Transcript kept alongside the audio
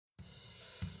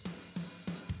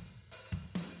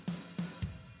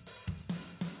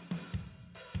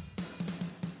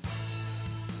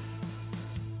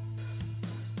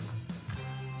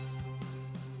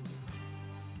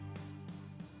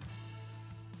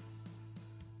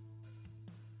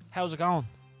How's it going?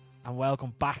 And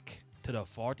welcome back to the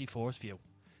 44th View.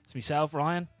 It's myself,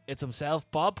 Ryan. It's himself,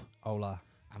 Bob. Hola.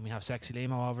 And we have Sexy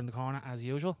Limo over in the corner, as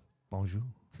usual. Bonjour.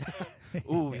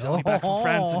 Ooh, he's only back from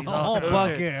France and he's all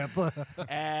cultured.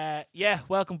 Bucket. Yeah,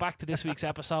 welcome back to this week's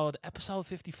episode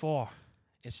 54.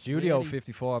 It's Studio really,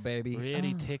 54, baby.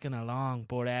 really ticking along.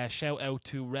 But shout out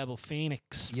to Rebel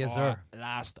Phoenix Yes, for sir.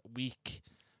 last week.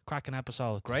 Cracking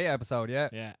episode. Great episode, yeah.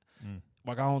 Yeah.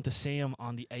 We're going to see him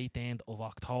on the 18th of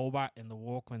October in the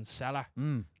Workman's Cellar.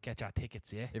 Get your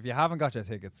tickets, yeah? If you haven't got your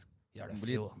tickets, You're a will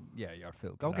you- fool. yeah, you're a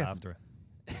fool. Go Get get after it.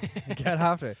 them. Get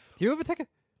after it. Do you have a ticket?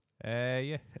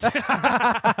 Yeah.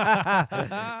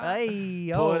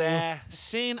 Hey, But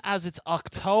seeing as it's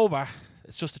October,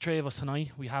 it's just the three of us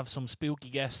tonight. We have some spooky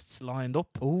guests lined up.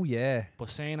 Oh, yeah. But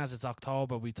seeing as it's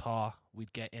October, we thought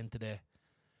we'd get into the...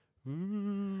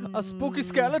 A spooky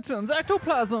skeletons,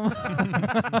 ectoplasm.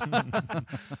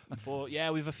 But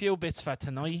yeah, we've a few bits for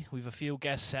tonight. We've a few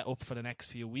guests set up for the next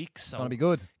few weeks. It's So going to be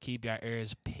good. keep your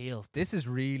ears peeled. This is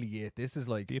really it. This is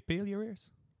like... Do you peel your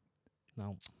ears?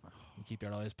 No, keep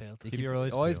your eyes peeled. Keep your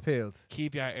eyes peeled.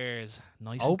 Keep your ears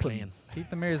nice Open. and clean. Keep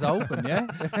them ears open, yeah?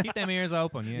 Keep them ears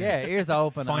open, yeah. Yeah, ears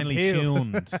open. and Finely peeled.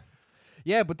 tuned.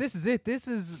 Yeah, but this is it. This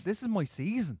is my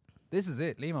season. This is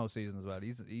it. Limo's season as well.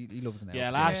 He loves an Yeah,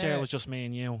 outskirts. last year it was just me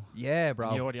and you. Yeah,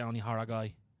 bro. You were the only horror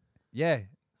guy. Yeah.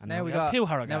 And Now now we we have got two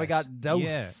horror guys. Now we got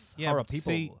dose yeah, horror but people.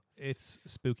 see, it's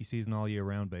spooky season all year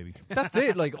round, baby. That's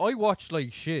it. Like I watch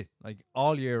like shit like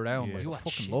all year round. Yeah. Like, You I watch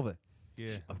fucking shit. love it.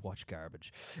 Yeah. I watch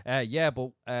garbage. Yeah,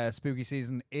 but spooky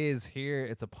season is here.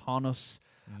 It's upon us,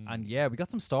 and yeah, we got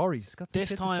some stories. Got some This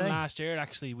shit to time say. last year,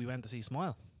 actually, we went to see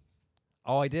Smile.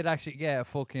 Oh, I did actually get a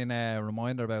fucking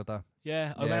reminder about that.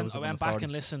 Yeah, Yeah, it I was up on went the back story.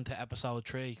 and listened to episode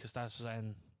 3 because that's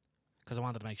when. Because I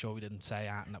wanted to make sure we didn't say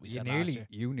anything that we You said last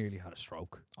year. nearly had a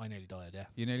stroke. I nearly died, yeah.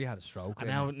 You nearly had a stroke. And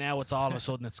innit? now it's all of a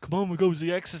sudden it's come on, we go to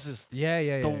The Exorcist,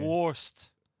 yeah. the worst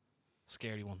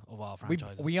scary one of all We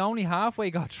franchises. we only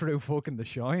halfway got through fucking The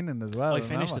Shining as well. I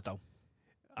finished it though.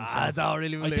 I don't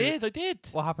really I believe it. did.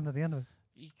 What happened at the end of it?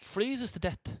 He freezes to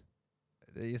death.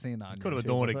 You seen that? on Could have YouTube,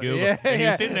 done with a was it? Google. Yeah, And yeah.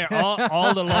 you're sitting there,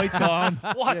 all the lights on.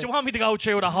 What do you want me to go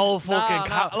through the whole fucking No.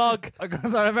 catalogue?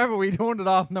 Because I remember we turned it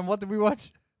off, and then what did we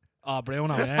watch? Oh,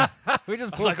 Bruno, yeah. We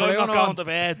just I was put like, I'm Bruno not going on. to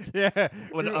bed Yeah.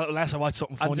 unless I watch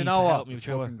something funny And you to know help what? me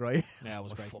through Fucking it. great. Yeah, it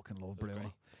was I great. fucking love It was Bruno.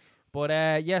 great.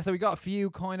 But yeah, so we got a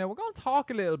few kind of. We're going to talk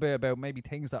a little bit about maybe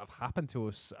things that have happened to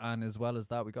us, and as well as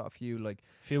that, we got a few like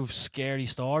Few scary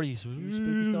stories.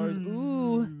 spooky stories.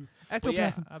 Ooh, But yeah,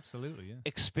 ectoplasm. Absolutely, yeah.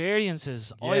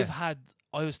 experiences. Yeah.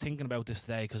 I was thinking about this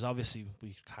today because obviously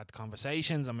we had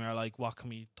conversations and we were like, what can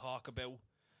we talk about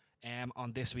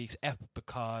on this week's ep,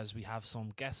 because we have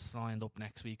some guests lined up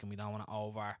next week and we don't want to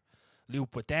over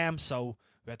loop with them. So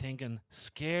we're thinking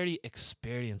scary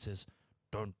experiences.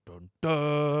 Dun dun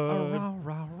dun. Rah,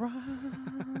 rah, rah.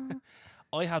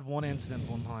 I had one incident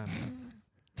one time.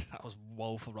 That was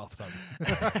woeful rough.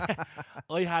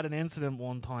 I had an incident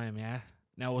one time, yeah.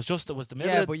 Now it was the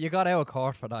middle Yeah, of but you got out of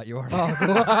court for that. You were all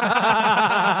good.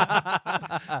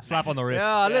 Slap on the wrist.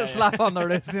 Yeah, a little Yeah. slap on the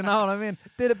wrist. You know what I mean?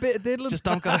 Did a bit, diddling. just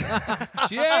don't go.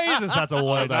 Jesus, that's a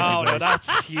wild No, accusation.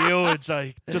 that's huge.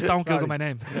 Like, just don't Sorry. Google my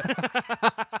name.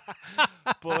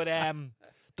 But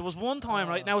there was one time,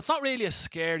 right? Now it's not really a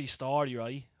scary story,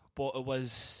 right? But it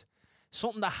was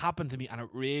something that happened to me, and it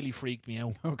really freaked me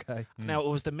out. Okay. Now it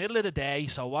was the middle of the day,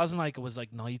 so it wasn't like it was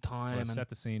like night time. Well, and set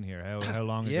the scene here. How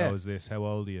long Yeah. ago is this? How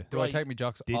old are you? Do Right. I take me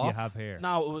jocks Did off? you have hair?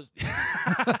 no, it was.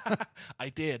 I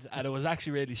did, and it was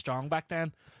actually really strong back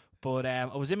then. But I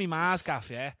was in my ma's gaff,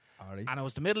 yeah. Alright. And it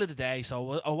was the middle of the day,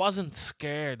 so I wasn't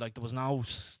scared. Like there was no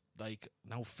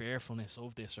no fearfulness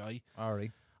of this, right?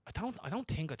 Alright. I don't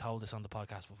think I told this on the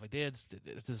podcast, but if I did,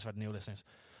 this is for the new listeners.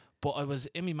 But I was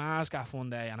in my ma's gaff one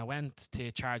day, and I went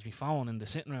to charge my phone in the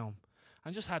sitting room,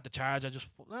 and just had the charge. I just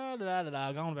going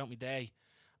about my day,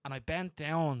 and I bent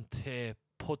down to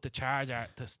put the charger,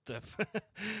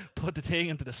 put the thing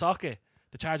into the socket,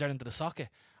 the charger into the socket,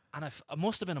 and it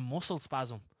must have been a muscle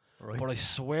spasm. Right. But I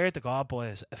swear to God,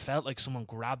 boys, it felt like someone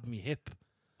grabbed me hip,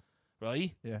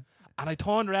 right? Yeah. And I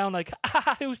turned around like,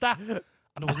 who's that?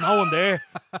 And there was no one there.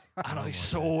 And I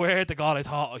swear to God, I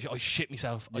thought I shit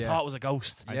myself. I Yeah. thought it was a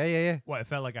ghost. Yeah. What, it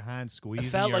felt like a hand squeezing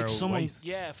It felt your like someone, waist?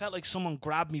 yeah, it felt like someone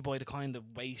grabbed me by the kind of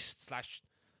waist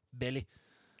 / belly.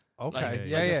 Okay. Like,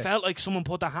 yeah. It felt like someone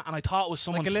put their hand, and I thought it was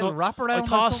someone. Like a little wraparound. I or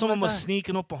thought something someone like was that?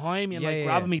 sneaking up behind me and Yeah, like yeah.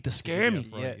 grabbing me to scare me.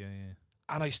 Right, yeah.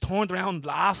 And I turned around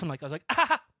laughing, like I was like,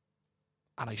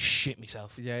 and I shit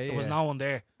myself. Yeah. There was no one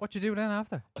there. What you do then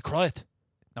after? I cried.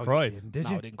 No, you Cried? didn't, did No,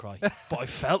 you? I didn't cry, but I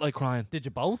felt like crying. Did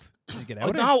you bolt? Did you get I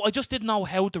out? know. I just didn't know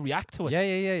how to react to it.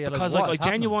 Yeah. Because what like I is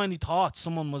happening? genuinely thought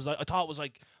someone was like, I thought it was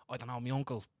like, I don't know, my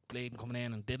uncle bleeding coming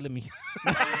in and diddling me.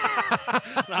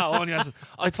 No, only as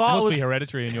I It thought must it was. be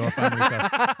hereditary in your family. So.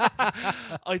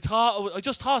 I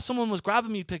just thought someone was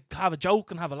grabbing me to have a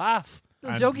joke and have a laugh.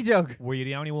 Little jokey joke. Were you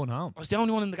the only one home? I was the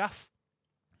only one in the gaff.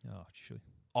 Oh, shoot.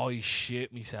 I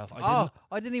shit myself. I Oh, didn't.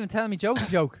 I didn't even tell me jokey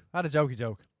joke. I had a jokey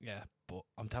joke. Yeah, but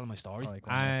I'm telling my story. All right,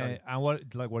 go on, sorry. And what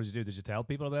did you do? Did you tell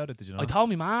people about it? Did you know? I told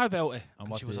my ma about it, And and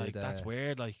what she was did, like, "That's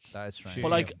weird." Like, That is strange. Shit.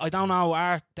 but like, I don't know.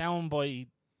 Art down by,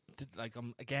 like,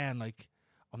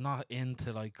 I'm not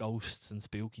into like ghosts and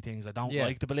spooky things. I don't Yeah.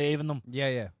 like to believe in them.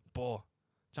 Yeah. But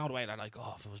do you know the way they're like,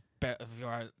 oh, if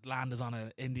your land is on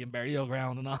an Indian burial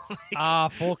ground and all, like, Ah,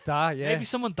 fuck that. Yeah. maybe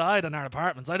someone died in our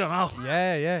apartments. I don't know.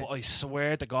 Yeah. But I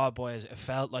swear to God, boys, it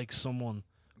felt like someone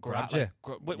Grabbed like,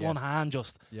 you. with Yeah. one hand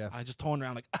just, Yeah. and I just turned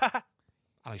around like,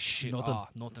 and I shit, Nothing.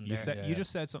 nothing You there. said Yeah. you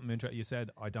just said something interesting. You said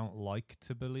I don't like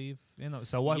to believe.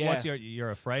 So Yeah. what's you're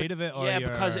afraid of it? Or Yeah,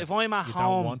 because if I'm at you home,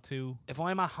 don't want to. if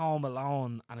I'm at home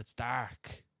alone and it's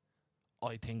dark,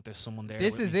 I think there's someone there.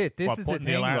 This with is me. it. This What, is the putting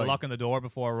thing. alarm, right? locking the door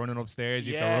before running upstairs.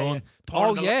 You have Yeah, to run. yeah. Oh,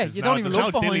 Turning the- yeah. There's You don't even there's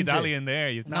look no behind dilly you. dally in there.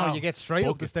 You No, No. you get straight up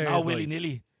Book the it. stairs. No, like. willy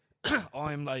nilly.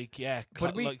 I'm like, yeah,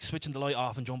 But we- like switching the light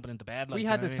off and jumping into bed. Like, We you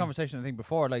had know this what I mean? conversation, I think,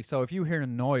 before. Like, so if you hear a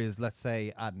noise, let's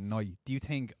say at night, do you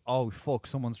think, oh fuck,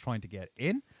 someone's trying to get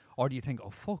in, or do you think, oh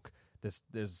fuck, there's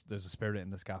a spirit in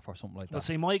this gaff or something like that? Well,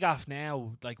 see, my gaff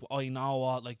now, like, I know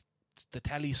what, like, the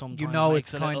telly sometimes you know, makes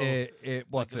it's a kind little- of it.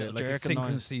 What's like a it? little Like it's jerking noise.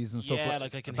 synchroncies and stuff. Yeah, like,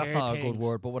 like I can that's hear not a good things.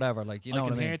 word, but whatever. Like you know I what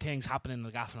can I hear mean. things happening in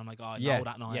the gaff, and I'm like, oh, I Yeah, know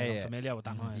that noise. yeah, I'm yeah. familiar with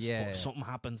that noise. Yeah. But if something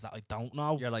happens that I don't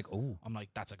know, You're like, oh, I'm like,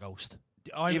 that's a ghost.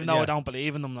 Even though I don't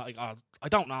believe in them, like, I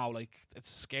don't know. Like, it's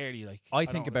scary. Like, I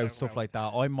don't think know about stuff like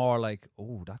that. I'm more like,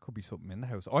 oh, that could be something in the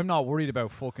house. I'm not worried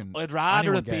about fucking. I'd rather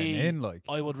anyone it getting be. in. Like,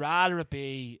 I would rather it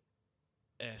be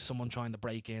someone trying to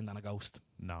break in than a ghost.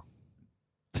 No,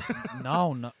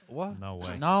 no, what? no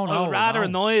way. No, I would rather no. a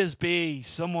noise be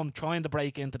someone trying to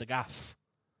break into the gaff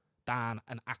than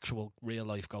an actual real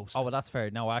life ghost. Oh, well, that's fair.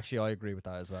 No, actually, I agree with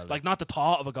that as well. Like, not the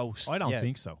thought of a ghost. I don't Yeah.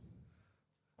 think so.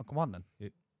 oh, come on then.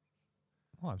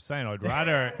 Well, I'm saying I'd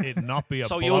rather it not be a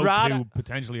So you'd bloke rather- who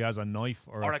potentially has a knife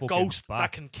or or a a fucking ghost bat.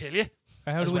 that can kill you.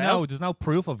 How as do we well. know? There's no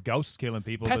proof of ghosts killing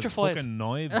people. Petrified. There's fucking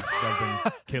knives that have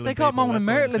been killing They got people. Mona left,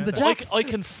 right, Myrtle and in the centre. Jacks. I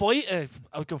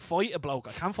can fight a bloke.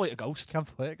 I can't fight a ghost. Can't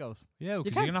fight ghosts. Yeah,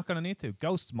 because can. you're not going to need to.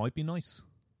 Ghosts might be nice.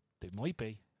 They might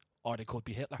be, or they could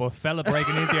be Hitler. But a fella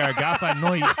breaking into your gaff at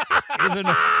night isn't.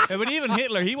 But even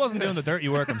Hitler, he wasn't doing the dirty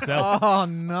work himself. Oh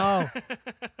no!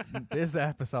 This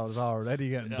episode is already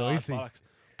getting Yeah, dicey. bollocks.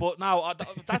 But no,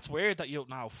 that's weird that you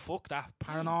now fuck that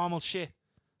paranormal shit.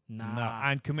 Nah. No,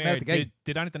 and come Out here. the gate.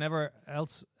 Did anything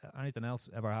else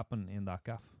ever happen in that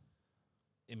gaff?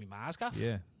 In my ma's gaff?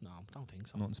 Yeah, No, don't think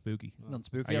so. nothing spooky. Nothing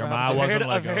spooky. Your ever ma happened to you?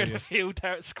 wasn't I've like, heard oh, a few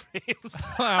screams.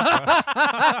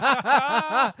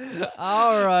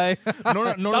 All right. None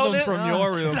of Don't them it? from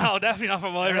your room. No, definitely not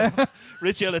from my room.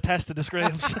 Richie will attest to the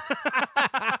screams.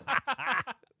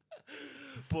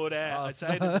 But I'd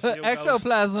say there's a few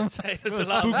Ectoplasm. ghosts. I'd say there's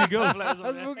a lot Spooky of ghosts. ectoplasm,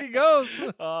 That's yeah. spooky ghosts.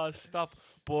 Oh, stop.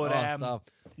 But Oh,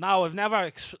 stop. no, I've never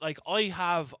I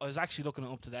was actually looking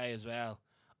it up today as well.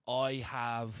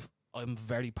 I'm a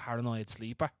very paranoid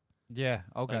sleeper. Yeah.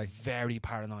 Okay. Like, very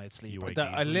paranoid sleeper. wake That-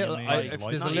 a easily, little. you mean? If Like,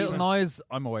 there's a not little even. noise,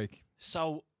 I'm awake.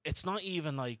 So it's not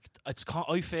even like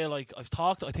I feel like I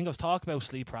think I've talked about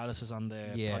sleep paralysis on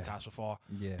the Yeah. podcast before,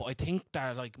 Yeah. but I think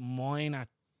they're like minor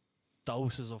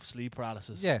doses of sleep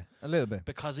paralysis. Yeah. A little bit.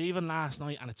 Because even last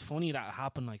night, and it's funny that it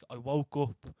happened, like I woke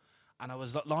up and I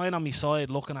was lying on my side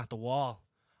looking at the wall,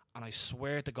 and I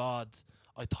swear to God,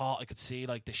 I thought I could see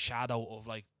like the shadow of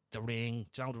like the ring.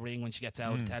 Do you know the ring when she gets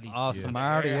out of the telly? Oh, Yeah.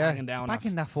 Samara, hair yeah. hanging down Back her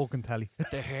in that fucking telly.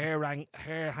 The hair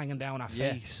hanging down her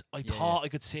Yeah. face. I Yeah, thought I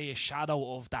could see a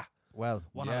shadow of that Well,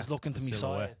 when yeah. I was looking to The my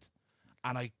silhouette. side,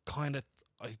 and I'd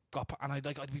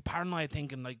be paranoid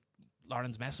thinking like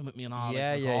Lauren's messing with me and all,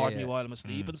 Yeah, like, yeah, recording yeah. me while I'm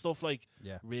asleep Mm. and stuff, like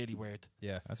Yeah. really weird.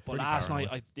 Yeah. That's But pretty last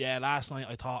paranoid. night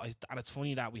I thought, and it's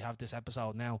funny that we have this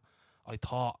episode now. I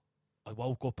thought I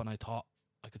woke up and I thought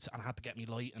I could, and I had to get me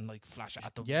light and like flash it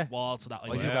at the Yeah. wall so that I I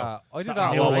do knew. Yeah. that. I It's do not that.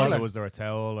 really What always was like- it? Was there a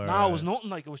towel? Or No, it was nothing.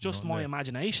 Like, it was just nothing my there.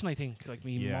 imagination. I think, like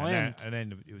me Yeah, mind. and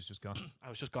then it was just gone. I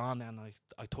was just gone then.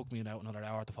 I took me out another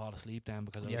hour to fall asleep then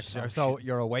because I Yeah, was 'cause so, you're so shit.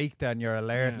 you're awake then, you're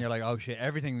alert, and Yeah. you're like, oh shit,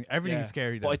 everything's Yeah.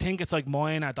 scary. But I Then. think it's like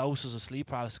minor doses of sleep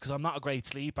paralysis because I'm not a great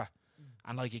sleeper,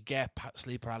 and like you get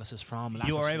sleep paralysis from lack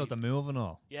You of were able sleep. to move and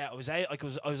all. Yeah, I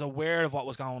was aware of what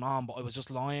was going on, but I was just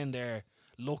lying there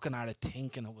looking at it,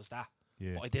 thinking it was that.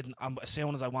 Yeah. But I didn't. As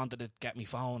soon as I wanted to get my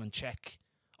phone and check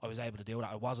I was able to do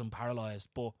that. I wasn't paralysed,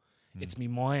 but it's me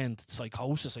mind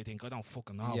psychosis. I think I don't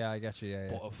fucking know. Yeah, I get you. Yeah,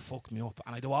 But it fucked me up,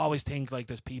 and I do always think like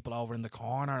there's people over in the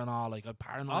corner and all. Like I'm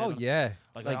paranoid. Oh and, yeah.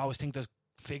 Like I always think there's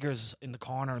figures in the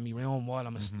corner of my room while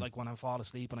I'm like when I fall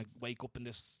asleep and I wake up in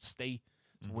this state.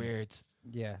 It's weird.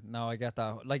 Yeah, no, I get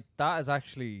that. Like that has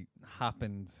actually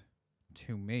happened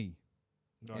to me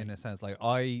in a sense. Like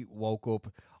I woke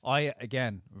up. I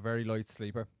again very light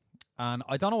sleeper, and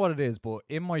I don't know what it is, but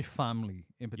in my family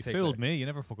in You particular, fooled me. You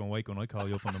never fucking wake when I call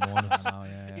you up in the mornings. I know,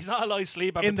 yeah. He's not a light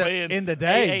sleeper in between the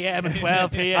day 8 a.m. and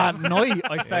 12 p.m. At night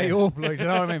I stay up, like, you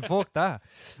know what I mean? Fuck that.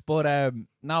 But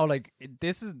now, like,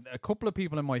 this is a couple of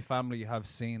people in my family have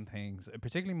seen things,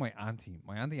 particularly my auntie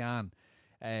Anne.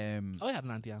 I had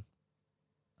an auntie Anne.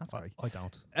 That's right. I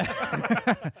don't.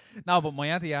 No, but my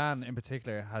auntie Anne in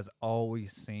particular has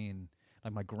always seen,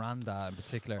 like, my granddad in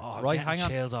particular. Oh, right, I'm hang getting on.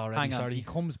 chills already. Hang on. Sorry. He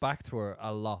comes back to her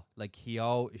a lot. Like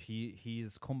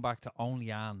he's come back to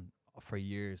only Anne for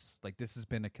years. Like this has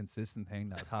been a consistent thing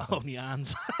that's happened. Only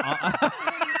Anne's.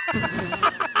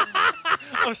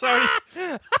 I'm sorry.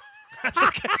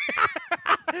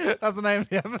 That's the name of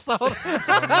the episode.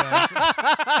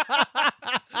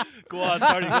 Go on,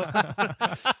 sorry.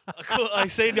 I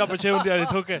seen the opportunity and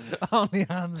I took it. Only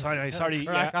Anne's. Sorry.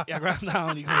 Yeah, Grandad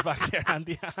only comes back there,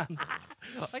 Auntie Anne.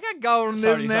 I can't go on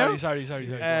this now. Sorry.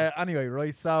 Anyway, right.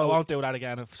 I So won't do that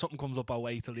again. If something comes up, I'll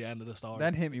wait till the end of the story.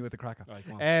 then hit me with the cracker. Right,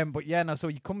 come on. But yeah, no. So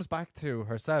he comes back to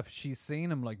herself. She's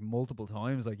seen him like multiple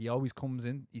times. Like he always comes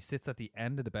in. He sits at the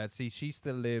end of the bed. See, she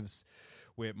still lives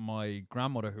with my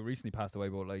grandmother who recently passed away,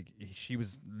 but like she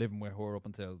was living with her up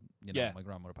until my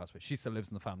grandmother passed away. She still lives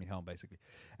in the family home basically.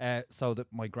 So that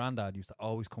my granddad used to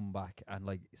always come back and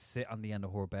like sit on the end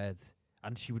of her bed,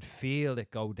 and she would feel it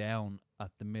go down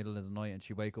at the middle of the night, and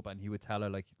she'd wake up and he would tell her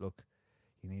like, look,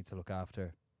 you need to look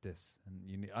after this,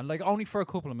 and like only for a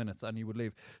couple of minutes, and he would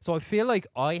leave. So I feel like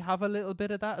I have a little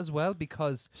bit of that as well,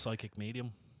 because Psychic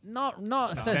medium. not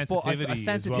a It's sense, but sensitivity a as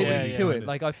sensitivity well, to yeah. it.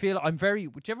 Like I feel I'm very.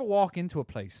 Would you ever walk into a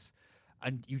place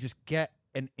and you just get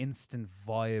an instant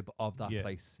vibe of that Yeah.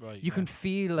 place? Right, You can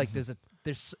feel like there's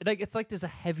a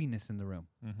heaviness in the room.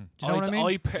 Mm-hmm. Do you know what I mean?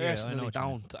 I personally what you mean.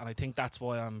 don't, and I think that's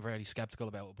why I'm very skeptical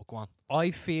about it. But go on. I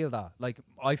feel that. Like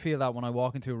I feel that when I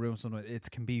walk into a room, somewhere it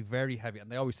can be very heavy,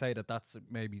 and they always say that that's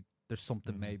maybe there's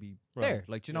something maybe Right. there.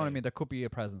 Like, do you know what I Yeah. mean? There could be a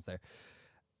presence there.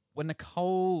 When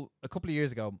Nicole, a couple of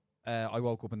years ago, I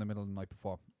woke up in the middle of the night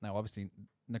before. Now, obviously,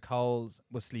 Nicole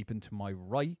was sleeping to my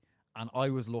right, and I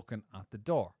was looking at the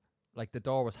door. Like, the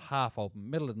door was half open,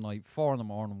 middle of the night, 4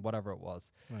 a.m, whatever it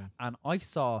was. Right. And I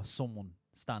saw someone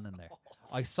standing there.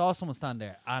 I saw someone stand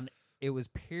there, and it was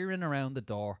peering around the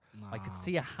door. I could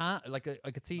see a hand, like I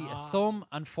could see a thumb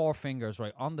and 4 fingers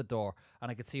right on the door,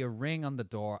 and I could see a ring on the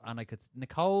door, and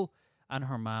Nicole and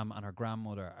her mum and her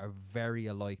grandmother are very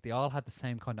alike. They all had the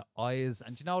same kind of eyes,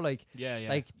 and like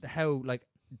like how like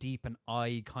deep an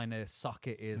eye kind of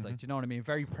socket is, like, do you know what I mean?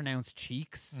 Very pronounced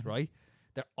cheeks, right?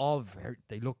 They're all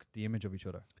they look the image of each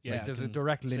other. Yeah, like, I there's a can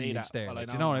direct see lineage that. there. Well, Like, I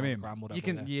do you know what I know mean? grandmother, You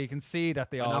but can see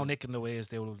that they I all know Nick and the ways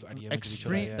they are the image of each other.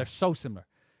 extreme. Yeah. They're so similar,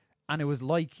 and it was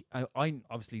like I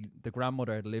obviously the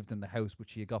grandmother had lived in the house, but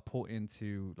she had got put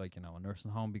into like a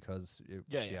nursing home because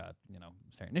she had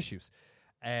certain issues.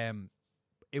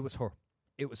 It was her.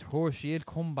 It was her. She had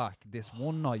come back this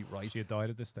one night, right? She had died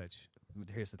at this stage.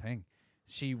 Here's the thing.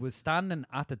 She was standing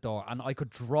at the door, and I could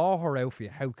draw her out for you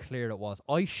how clear it was.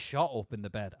 I shot up in the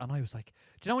bed, and I was like,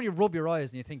 do you know when you rub your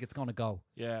eyes and you think it's going to go?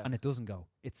 Yeah. And it doesn't go.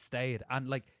 It stayed. And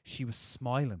like, she was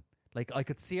smiling. Like, I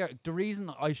could see her. The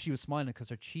reason she was smiling because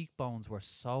her cheekbones were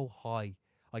so high.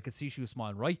 I could see she was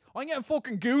smiling, right? I'm getting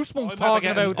fucking goosebumps talking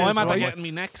about this. I'm after right? getting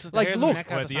me next. Like, Like, look,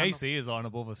 Well, the AC is on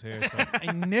above us here. So.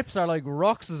 And nips are like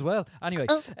rocks as well. Anyway,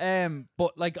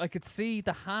 but like I could see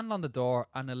the hand on the door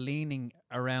and a leaning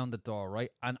around the door, right?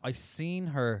 And I seen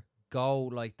her go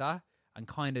like that and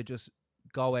kind of just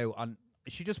go out, and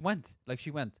she just went. Like,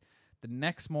 she went. The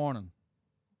next morning,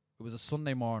 it was a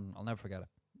Sunday morning. I'll never forget it.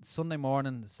 Sunday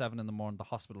morning, 7 a.m, the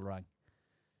hospital rang.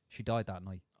 She died that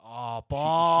night. Oh,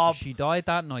 Bob. She died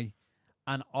that night.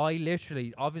 And I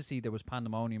literally, obviously there was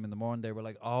pandemonium in the morning. They were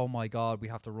like, oh my God, we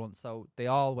have to run. So they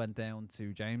all went down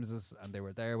to James's and they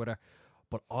were there with her.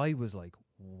 But I was like,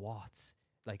 what?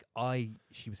 Like,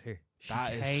 she was here. She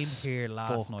That came is here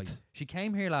last fucked. night. She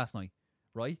came here last night,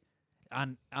 right?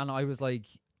 And I was like,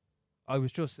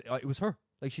 it was her.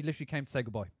 Like, she literally came to say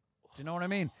goodbye. Do you know what I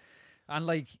mean? And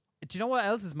like, do you know what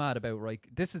else is mad about, right?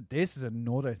 This is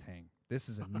another thing. This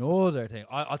is another thing.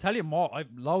 I'll tell you more.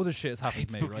 Loads of shit has happened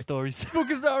to me, Spooky right? stories.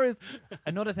 Spooky stories.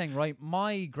 Another thing, right?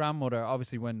 My grandmother,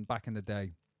 obviously, when back in the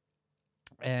day,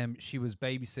 she was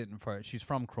babysitting for. She's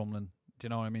from Crumlin. Do you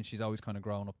know what I mean? She's always kind of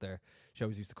grown up there. She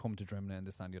always used to come to Drimna and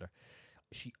this and the other.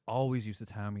 She always used to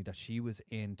tell me that she was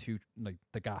into like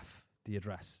the gaff, the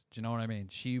address. Do you know what I mean?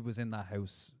 She was in that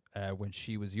house when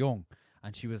she was young,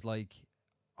 and she was like,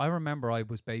 I remember I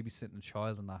was babysitting a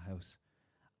child in that house,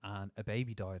 and a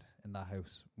baby died in that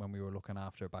house when we were looking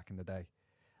after it back in the day.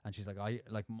 And she's like,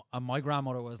 my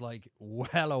grandmother was like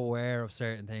well aware of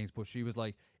certain things, but she was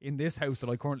like, in this house that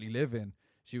I currently live in,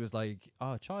 she was like,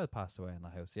 oh, a child passed away in the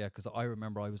house. Yeah, because I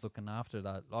remember I was looking after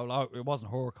that. It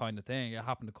wasn't her kind of thing. It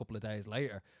happened a couple of days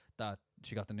later that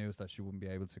she got the news that she wouldn't be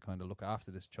able to kind of look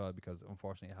after this child because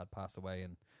unfortunately it had passed away.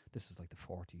 And this is like the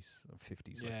 40s or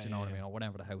 50s. Like, do you know what I mean? Or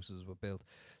whenever the houses were built.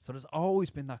 So there's always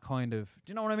been that kind of,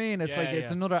 do you know what I mean? It's it's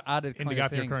another added in kind the gaff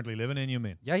of thing. you're currently living in, you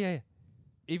mean? Yeah.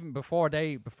 Even before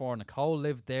Nicole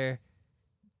lived there,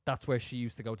 that's where she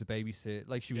used to go to babysit.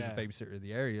 Like, she was a babysitter of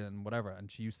the area and whatever,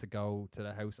 and she used to go to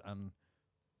the house, and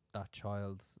that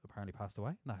child apparently passed away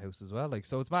in that house as well. Like,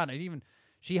 so it's mad. And even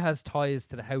she has ties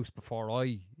to the house before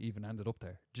I even ended up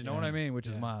there. Do you know what I mean? Which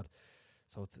is mad.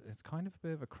 So it's kind of a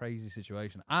bit of a crazy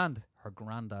situation. And her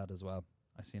granddad as well.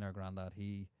 I seen her granddad.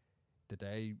 The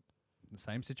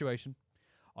same situation.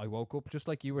 I woke up just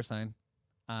like you were saying,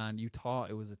 and you thought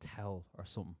it was a towel or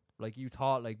something. Like, you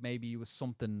thought like maybe it was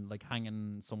something like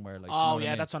hanging somewhere. Like, do you know what I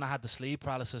mean? That's when I had the sleep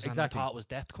paralysis. Exactly. And I thought it was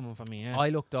death coming for me. Yeah. I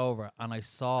looked over and I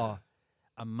saw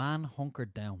a man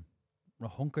hunkered down.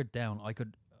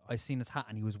 I seen his hat,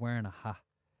 and he was wearing a hat,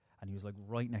 and he was like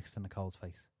right next to Nicole's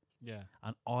face. Yeah.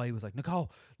 And I was like,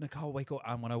 Nicole, wake up.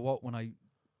 And when I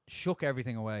shook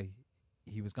everything away,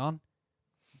 he was gone.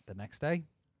 The next day,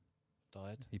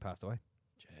 Died. he passed away.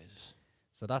 Jesus.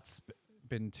 So that's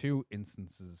been 2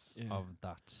 instances of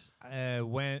that.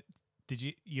 When did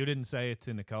you didn't say it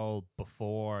to Nicole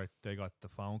before they got the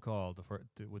phone call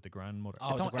with the grandmother? Oh,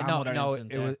 It's the grandmother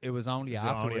incident, it was only Was it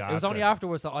afterwards. only It was only after?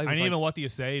 afterwards that I was And like, even what do you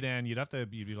say then? You'd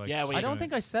be like, Yeah, well, I don't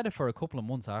think I said it for a couple of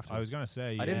months after. I was gonna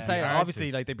say I didn't it'd say be it. hard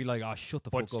Obviously, to. like, they'd be like, "Oh, shut the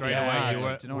But fuck straight up."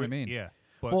 away, Do you know what I mean? Yeah,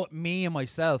 But me and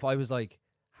myself, I was like,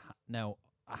 now,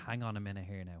 hang on a minute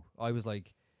here now. I was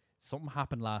like, something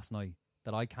happened last night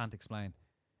that I can't explain.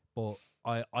 But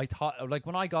I thought, like,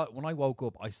 when I woke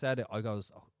up, I said it. I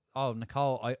goes, oh,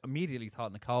 Nicole. I immediately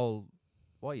thought, Nicole,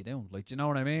 what are you doing? Like, do you know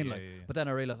what I mean? Yeah, like, yeah, yeah. but then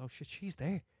I realized, oh shit, she's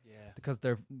there. Yeah. Because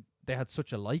they had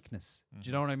such a likeness. Do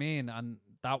you know what I mean? And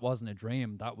that wasn't a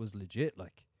dream. That was legit.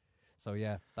 Like, so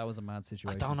yeah, that was a mad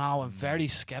situation. I don't know. I'm very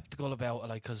skeptical about it,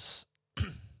 like, because,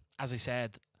 as I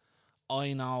said,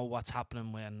 I know what's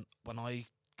happening when I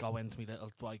go into my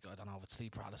little, like, I don't know if it's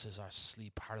sleep paralysis or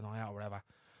sleep paranoia or whatever.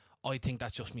 I think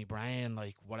that's just my brain,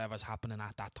 like, whatever's happening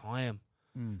at that time.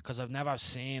 Because I've never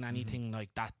seen anything like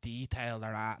that detailed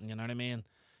or that, and you know what I mean?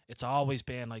 It's always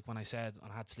been like when I said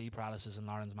I had sleep paralysis in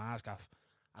Lauren's mask off,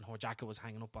 and her jacket was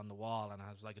hanging up on the wall, and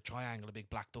I was like a triangle, a big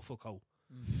black duffel coat.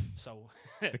 So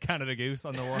the Canada Goose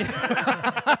on the wall.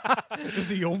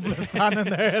 There's a young fella standing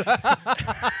there.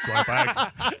 Dry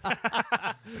bag.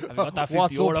 have you got that 50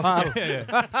 What's euro? up, pal? Yeah.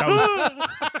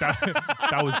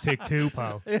 That was take 2,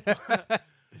 pal.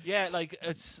 Yeah, like,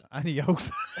 it's Any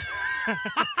yokes?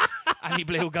 any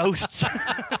blue ghosts.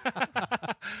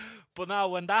 But now,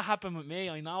 when that happened with me,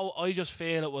 I just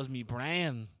feel it was me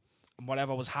brain and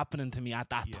whatever was happening to me at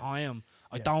that time.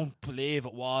 I don't believe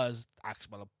it was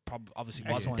actually. Well, it obviously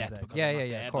wasn't death. Because I'm not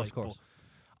dead, Of course, like, of course.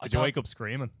 but Did you wake up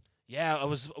screaming? Yeah, it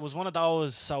was one of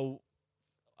those. So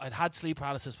I'd had sleep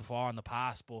paralysis before in the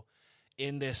past, but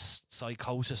in this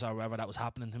psychosis or whatever that was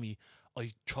happening to me,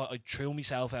 I threw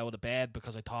myself out of the bed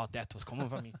because I thought death was coming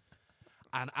for me.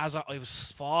 And as I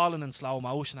was falling in slow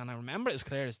motion, and I remember it as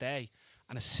clear as day,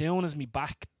 and as soon as my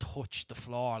back touched the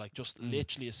floor, like just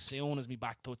literally as soon as my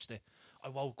back touched it, I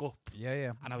woke up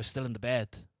Yeah. and I was still in the bed.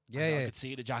 Yeah, And I yeah. could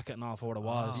see the jacket and all for what it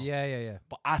was. Yeah.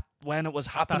 But when it was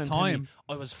happening to time. me,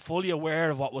 I was fully aware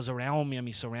of what was around me and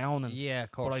my surroundings. Yeah,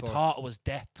 of course. But I of course. thought it was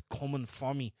death coming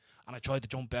for me, and I tried to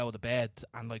jump out of the bed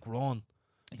and like run.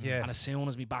 Yeah. And as soon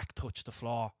as my back touched the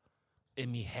floor,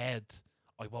 in my head,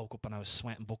 I woke up and I was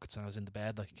sweating buckets and I was in the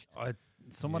bed. Like,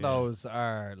 Some of Yeah. those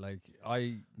are like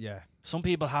some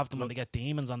people have them when they get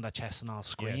demons on their chest and all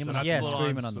screaming. Yeah, so at that's Yeah, people. full-on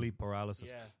screaming on them. sleep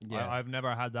paralysis. Yeah. I've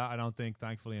never had that. I don't think,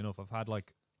 thankfully enough. I've had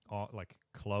like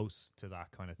close to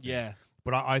that kind of thing. Yeah.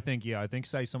 But I think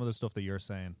say some of the stuff that you're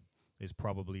saying is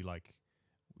probably like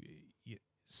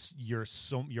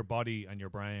your body and your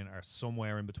brain are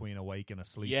somewhere in between awake and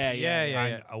asleep. Yeah, yeah, Yeah,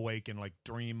 and awake in like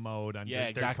dream mode, and Yeah, they're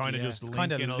exactly, kind of yeah. just It's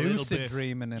kind of linking a little lucid bit.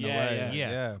 dreaming in a Yeah, way.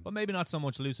 Yeah. But maybe not so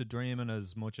much lucid dreaming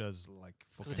as much as like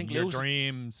fucking think your lucid-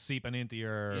 dream seeping into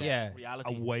your Yeah.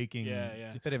 reality. awaking. Yeah,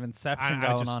 yeah. A bit of inception And it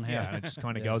going just, on here. Yeah, and it just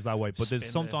kind of Yeah. goes that way. But there's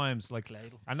Spin the sometimes like,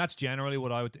 Ladle. and that's generally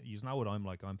what I would. You know what I'm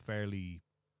like. I'm fairly.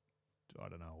 I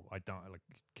don't know. I don't like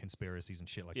conspiracies and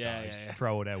shit like Yeah, that. I yeah, just yeah.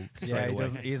 throw it out straight Yeah, he away.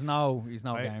 doesn't. He's no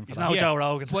Right. game for He's that. no Yeah. Joe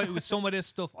Rogan. But with some of this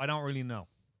stuff, I don't really know.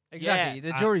 Exactly.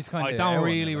 Yeah. The jury's kind of. I don't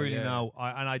really know.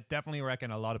 And I definitely reckon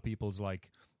a lot of people's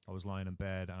like, I was lying in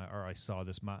bed or I saw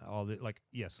this all the like,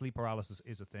 yeah, sleep paralysis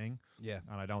is a thing, Yeah.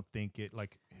 and I don't think it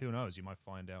like, who knows, you might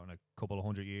find out in a couple of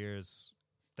 100 years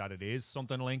that it is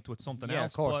something linked with something Yeah, of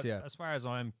else. course, but yeah. as far as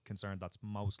I'm concerned, that's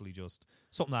mostly just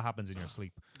something that happens in your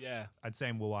sleep. Yeah. I'd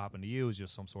say what happened to you is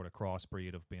just some sort of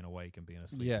crossbreed of being awake and being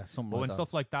asleep. Yeah, something But like when that.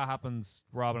 stuff like that happens,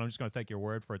 Robin, I'm just going to take your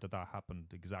word for it that happened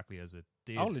exactly as it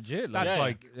did. Oh, legit. That's Yeah.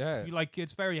 like, yeah. like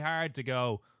it's very hard to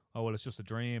go, oh well, it's just a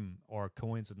dream or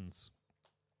coincidence.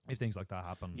 If things like that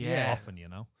happen Yeah. often, you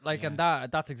know. Like, and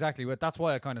that's exactly what. That's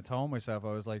why I kind of told myself.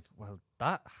 I was like, well,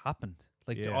 that happened.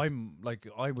 Like, Yeah. I'm like,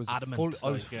 I was Adamant, I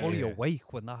was like, fully yeah.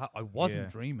 awake when that. I wasn't Yeah.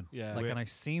 dreaming. Yeah. Like, Yeah. and I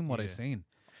seen what I Yeah. seen.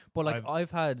 But like, I've-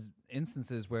 I've had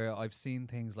instances where I've seen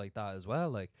things like that as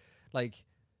well. Like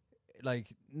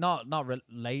not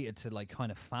related to like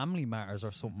kind of family matters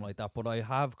or something like that. But I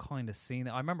have kind of seen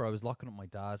it. I remember I was locking up my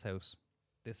dad's house.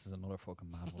 This is another fucking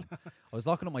mad one. I was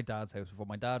locking up my dad's house before.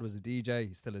 My dad was a DJ.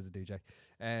 He still is a DJ.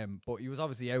 But he was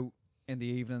obviously out in the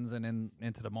evenings and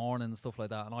into the morning and stuff like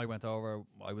that. And I went over.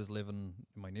 I was living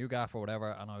in my new gaff or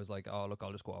whatever. And I was like, oh, look,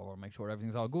 I'll just go over and make sure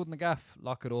everything's all good in the gaff.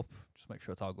 Lock it up. Just make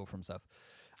sure it's all good for himself.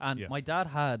 And Yeah. my dad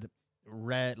had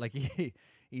red, like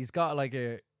he's got like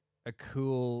a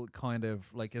cool kind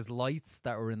of like his lights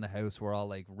that were in the house were all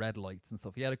like red lights and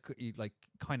stuff. He had like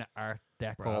kind of art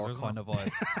deco Brazzers kind on. of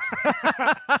vibe.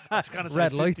 It's kind of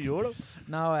Red red lights. €50.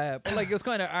 No, but like it was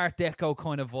kind of art deco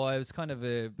kind of vibes, kind of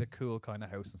a cool kind of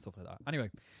house and stuff like that. Anyway,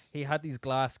 he had these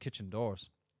glass kitchen doors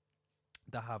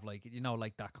that have like, you know,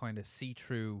 like that kind of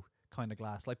see-through kind of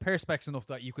glass, like perspex enough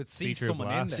that you could see See-through someone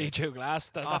glass. in there. See-through glass.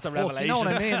 Ah, That's a fuck, revelation. You know what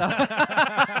I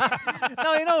mean?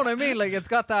 No, you know what I mean. Like it's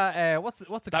got that. What's it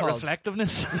That called?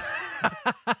 reflectiveness.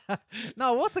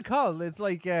 No, what's it called? It's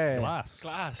like Glass.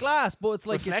 glass. but it's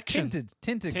like Reflection. it's tinted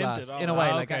Tinted, glass oh, in a way.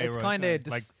 Ah, Like okay, it's right, kind right. of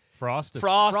like frosted.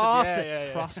 Frosted. frost Yeah, it. yeah,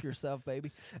 yeah. Frost yourself,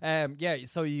 baby. Yeah,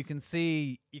 so you could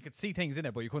see things in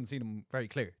it, but you couldn't see them very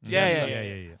clear. Do you Yeah, get me? yeah,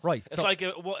 Like, yeah. Right. It's so like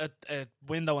a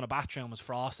window in a bathroom is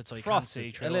frosted, so you frosted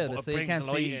can't see through. a little but bit, it so you brings can't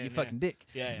the light see in, your fucking dick.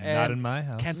 Yeah, yeah. Not in my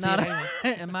house. Can't see Not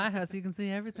it. in my house, you can see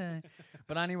everything.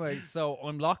 But anyway, so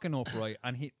I'm locking up, right,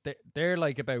 and they're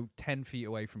like about 10 feet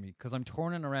away from me because I'm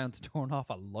turning around to turn off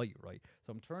a light, right.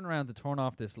 So I'm turning around to turn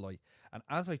off this light, and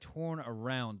as I turn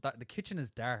around, the kitchen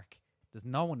is dark. There's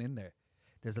no one in there.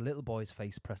 There's a little boy's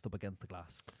face pressed up against the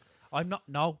glass. I'm not.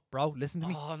 No, bro, listen to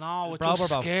me. Oh no! It Bro,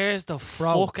 just bro. scares the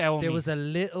Bro, fuck out of me. there was a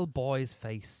little boy's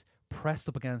face pressed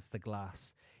up against the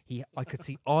glass. I could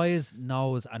see eyes,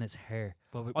 nose, and his hair.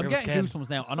 But where I'm was getting Ken? goosebumps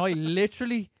now, and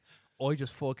I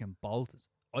just fucking bolted.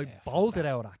 I fuck bolted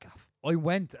out of that gaff. I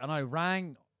went and I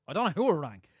rang. I don't know who I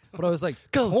rang, but I was like,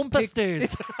 Go "Come pick-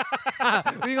 upstairs." What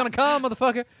are you gonna call,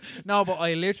 motherfucker? No, but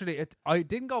I literally, I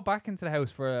didn't go back into the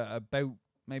house for about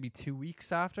maybe 2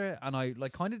 weeks after, and I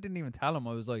like kind of didn't even tell him.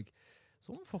 I was like,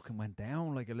 something fucking went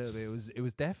down like a little bit. It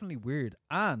was definitely weird.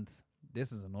 And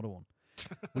this is another one.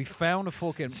 We found a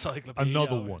fucking Encyclopedia.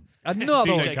 Another one.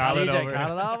 another DJ one. Khaled DJ over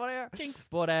Khaled over there.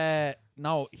 But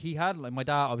no, he had like my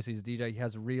dad. Obviously, is a DJ. He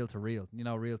has reel to reel. You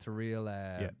know, reel to reel.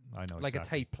 Yeah, I know. Like exactly. a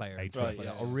tape player, and Eight stuff right, like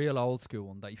yeah. that. A real old school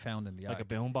one that he found in the like a attic.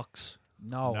 boombox.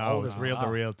 No, No, older it's than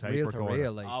reel-to-reel that. tape reel to recorder.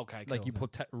 reel, like, Okay, like cool. you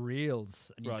put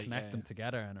reels and you Right, connect yeah, them yeah.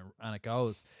 together and it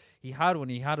goes. He had one.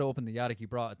 He had it up in the attic. He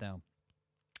brought it down.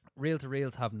 Reel to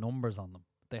reels have numbers on them.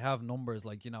 They have numbers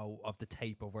like, you know, of the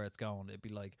tape of where it's going. It'd be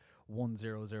like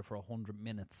 100 for 100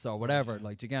 minutes or whatever. yeah.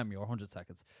 Like, do you get me? Or 100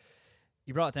 seconds.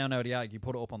 He brought it down out of the attic. He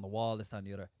put it up on the wall. This, that, and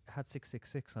the other. It had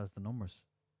 666 as the numbers.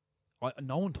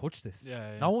 No one touched this.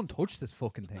 Yeah, yeah. No one touched this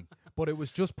fucking thing. But it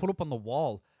was just put up on the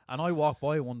wall. And I walked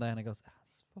by one day and I goes,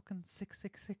 it's fucking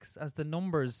 666 as the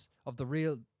numbers of the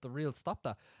real stop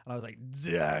that. And I was like,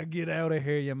 get out of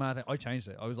here, you mad. I changed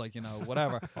it. I was like, you know,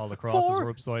 whatever. All the crosses Four. were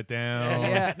upside down.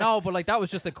 Yeah, no, but like that was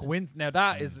just a coincidence. Now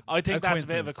that is I think that's a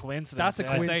bit of a coincidence. coincidence. That's a yeah.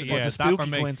 coincidence. I'd say, But yeah, it's a that for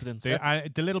spooky me. coincidence.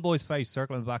 The little boy's face,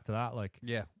 circling back to that, like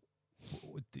Yeah.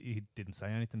 he didn't say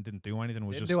anything, didn't do anything,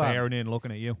 was Didn't just do anything. staring in,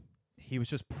 looking at you. He was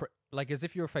just like as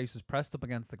if your face was pressed up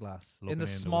against the glass Looking in the in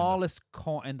the window. smallest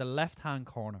in the left hand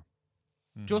corner.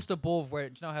 just above where,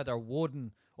 do you know how they're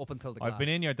wooden up until the glass? I've been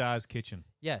in your dad's kitchen.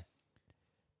 Yeah.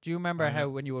 Do you remember I how know.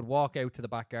 when you would walk out to the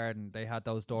back garden, they had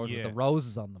those doors with Yeah. the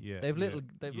roses on them? Yeah, They've yeah. little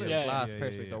Yeah. Yeah, glass yeah,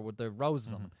 perspex door with the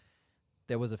roses on Mhm. them.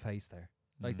 There was a face there.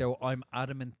 Like Mhm. I'm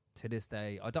adamant to this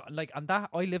day. I don't like, and that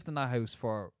I lived in that house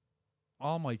for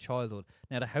all my childhood.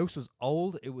 Now the house was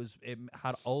old. It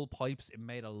had old pipes. It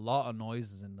made a lot of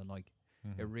noises in the night.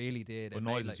 Mhm. It really did. But It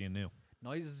made, noises like, you knew.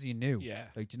 noises you knew. Yeah.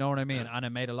 Like, do you know what I mean? And it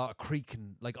made a lot of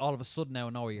creaking. Like all of a sudden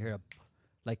now, you hear,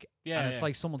 like, Yeah, and it's yeah.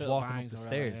 like someone's Little walking up bangs the or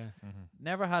whatever, stairs. yeah.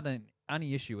 Never had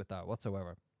any issue with that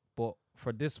whatsoever. But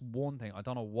for this one thing, I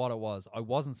don't know what it was. I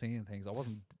wasn't seeing things. I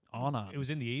wasn't on it. It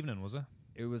was in the evening, was it?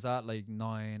 It was at like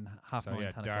 9, half So 9,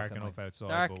 yeah, 10 dark o'clock at enough night. outside.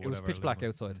 Dark. but It was whatever, pitch a black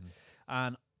little- outside. Mhm.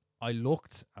 And I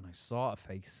looked and I saw a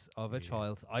face of a Yeah.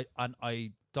 child.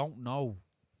 I don't know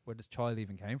where this child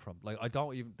even came from. Like I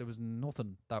don't even. There was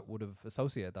nothing that would have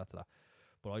associated that to that.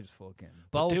 But I just fucking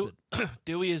But bolted.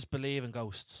 Do we believe in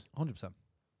ghosts? 100%.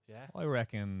 Yeah. I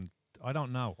reckon. I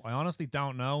don't know. I honestly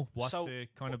don't know what So- to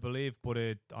kind of believe, but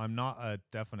I'm not a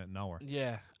definite knower.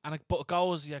 Yeah, and but it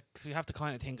goes. Yeah, 'cause you have to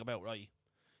kind of think about, right.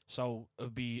 So it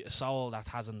would be a soul that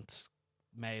hasn't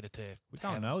made it to. We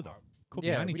don't heaven know or- though. Could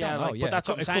Yeah, be we anything. Yeah, don't know. like, but that's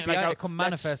what I'm it saying, Could be, like, it could let's-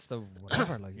 manifest of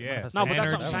whatever. Like, Yeah. manifest No, of but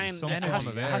that's what I'm energy. saying. Some It form has,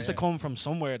 of it has to yeah. come from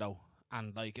somewhere though,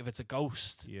 and like if it's a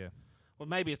ghost, Yeah. well,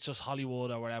 maybe it's just Hollywood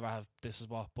or whatever. This is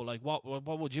what, but like, what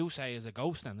would you say is a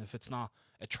ghost then? If it's not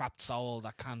a trapped soul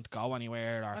that can't go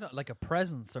anywhere, I or don't, like a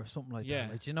presence or something like Yeah.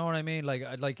 that. Like, do you know what I mean? Like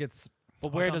it's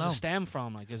but I where don't does know. it stem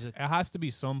from? Like, is it? It has to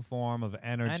be some form of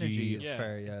energy is Yeah.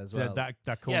 fair, yeah, as well. that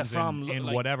Yeah, comes from, in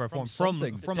like, whatever from form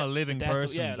something. from a living Death-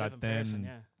 person yeah, that living then person,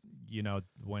 yeah. you know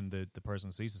when the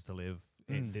person ceases to live,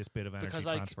 this bit of energy Because,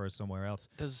 like, transfers somewhere else.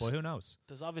 There's But who knows?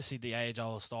 there's obviously the age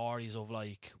old stories of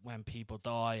like when people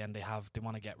die and they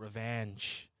want to get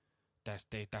revenge,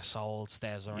 their soul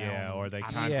stays around. Yeah, or they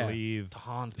and can't Yeah. leave to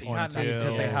haunt You people can't until- leave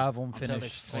because they have until they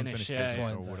unfinished, finish, business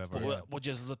yeah. or ones, whatever. But Yeah. would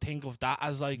you think of that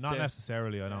as like Not the,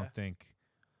 necessarily, I don't Yeah. think.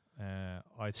 I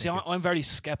think See, I'm very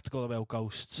skeptical about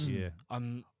ghosts. yeah.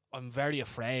 I'm very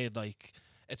afraid. Like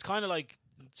it's kind of like,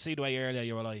 see the way earlier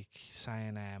you were like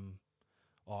saying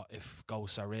or if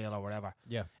ghosts are real or whatever.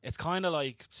 Yeah, It's kind of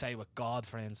like, say, with God,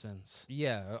 for instance.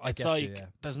 yeah. I It's get like you, yeah.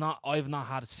 there's not. I've not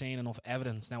had seen enough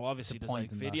evidence. Now, obviously, To there's like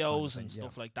point in that kind of videos thing, and yeah.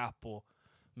 stuff like that. But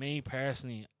me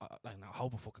personally, like, I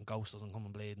hope a fucking ghost doesn't come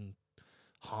and bleed and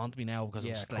haunt me now because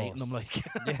Yeah, I'm of slating them. Like,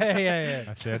 yeah, yeah.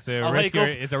 That's it. It's a I'll risk. wake up-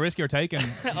 It's a risk you're taking.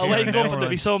 I'll here wake and up now, and there'll be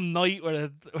like, some night where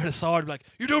the sword be like,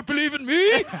 "You don't believe in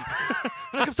me?"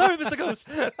 I'm like, "I'm sorry, Mr. Ghost.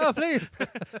 Oh, please.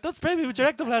 That's baby with your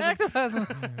ectoplasm."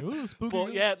 Ooh, spooky But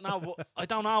ghost. yeah, no, but I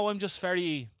don't know. I'm just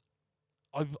very.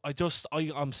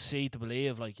 I'm see to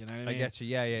believe, like, you know what I I mean. get you.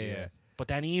 Yeah, yeah, yeah. Yeah. But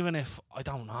then even if I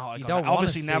don't know, I You gotta- don't wanna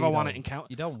obviously see, never want to though. encounter.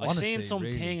 You don't I want to seen see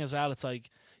something really, as well. It's like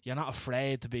you're not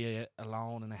afraid to be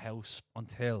alone in a house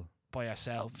until by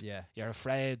yourself. yeah. You're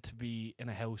afraid to be in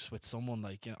a house with someone,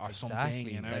 like, you know, or something.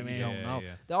 Exactly, You know that what I you mean? don't know.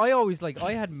 Yeah. I always like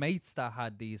I had mates that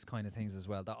had these kind of things as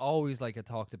well. That always like had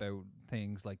talked about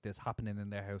things like this happening in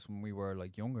their house when we were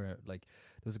like younger. Like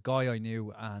there was a guy I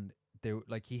knew and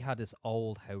he had this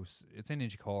old house. It's in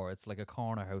Inchicore. It's like a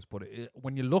corner house, but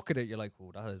when you look at it, you're like,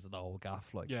 oh, that is an old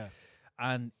gaff. Like, Yeah.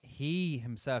 and he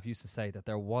himself used to say that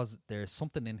there's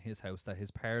something in his house that his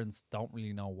parents don't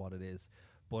really know what it is,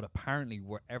 but apparently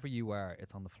wherever you are,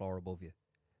 it's on the floor above you.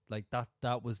 Like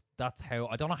that's how,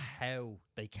 I don't know how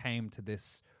they came to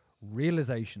this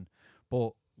realization,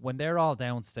 but when they're all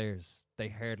downstairs, they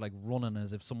heard like running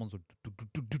as if someone's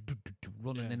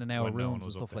running Yeah. in and out of When no one rooms and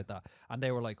was up stuff there. like that. And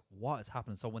they were like, what is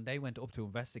happening? So when they went up to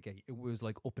investigate, it was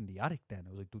like up in the attic then. It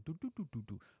was like do, do, do, do, do,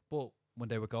 do. But when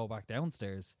they would go back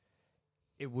downstairs,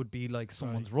 it would be like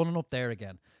someone's running up there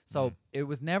again. So it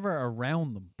was never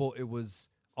around them, but it was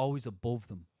always above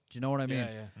them. Do you know what I mean?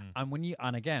 Yeah, yeah.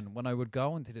 And again, when I would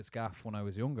go into this gaff when I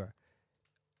was younger,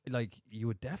 like you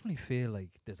would definitely feel like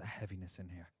there's a heaviness in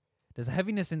here. There's a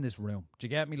heaviness in this room. Do you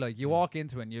get me? Like you walk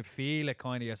into it and you feel it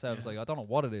kind of yourself. It's Yeah. like I don't know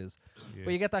what it is, Yeah.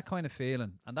 but you get that kind of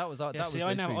feeling, and that was Yeah, that see,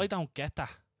 was I don't get that.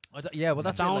 yeah, well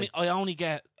that's It's it, only like, I only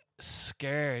get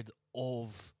scared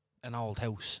of an old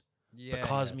house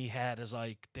because me head is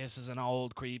like, this is an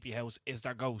old creepy house. Is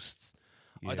there ghosts?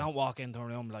 I Yeah. don't walk into a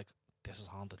room like, this is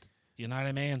haunted. You know what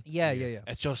I mean? yeah.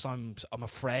 It's just I'm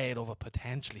afraid of it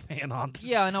potentially being haunted.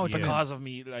 Yeah, I know what you mean. Because of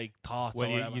me like thoughts Well,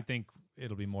 or whatever. you think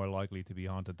it'll be more likely to be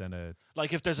haunted than a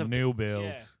like if there's a new build.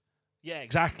 yeah. Yeah,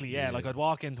 exactly. Yeah. Yeah. Like I'd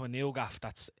walk into a new gaff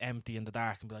that's empty in the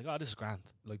dark and be like, oh, this is grand.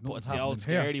 Like But nothing's it's the old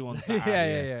happening here. scaredy ones. That yeah, are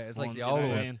yeah. It's like fun, the you know old what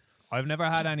I ones. mean? I've never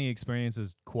had any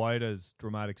experiences quite as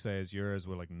dramatic, say, as yours,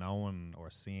 with like knowing or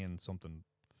seeing something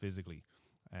physically.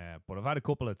 But I've had a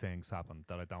couple of things happen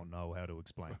that I don't know how to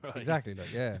explain. Right. Exactly.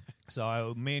 Like, yeah.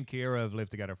 So me and Kira have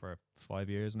lived together for 5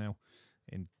 years now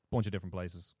in a bunch of different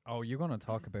places. Oh, you're going to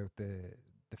talk about the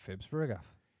Phibsborough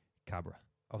gaff? Cabra.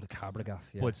 Oh, the Cabra gaff,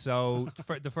 yeah. But so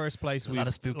for the first place There's a lot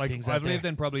of spooky things out I've lived there.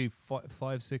 in probably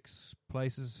 5-6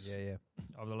 places yeah.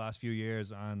 over the last few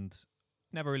years, and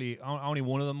never really only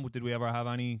one of them did we ever have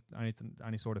any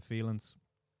sort of feelings.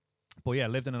 But yeah,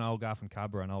 lived in an old gaff in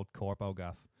Cabra, an old Corpo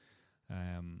gaff,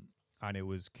 and it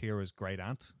was Kira's great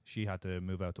aunt. She had to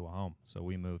move out to a home, so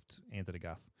we moved into the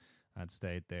gaff and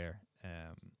stayed there.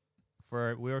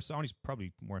 We were only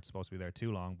probably weren't supposed to be there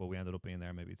too long, but we ended up being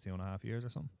there maybe 2.5 years or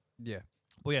something. Yeah.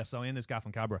 But yeah, so in this gaff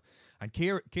in Cabra, and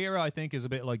Kira I think is a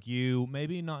bit like you,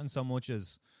 maybe not in so much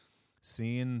as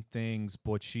seeing things,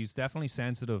 but she's definitely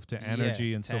sensitive to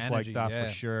energy and to stuff energy, like that yeah.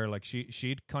 for sure. Like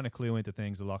she'd kind of clue into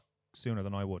things a lot sooner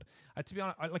than I would. To be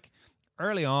honest,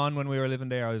 early on when we were living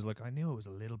there, I was like, I knew it was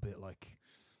a little bit like,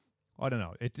 I don't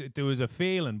know. There was a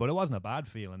feeling, but it wasn't a bad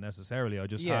feeling necessarily. I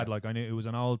just had I knew it was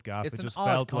an old gaff. It's it just an odd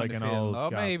felt kind like of an feeling. old Oh,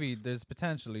 gaff. maybe there's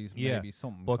potentially maybe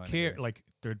something. But kind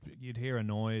of you'd hear a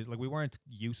noise. Like we weren't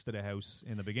used to the house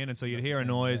in the beginning, so you'd That's hear the a thing,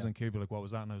 noise, yeah. and Kira would be like, "What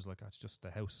was that?" And I was like, "That's just the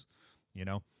house," you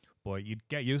know. But you'd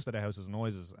get used to the house's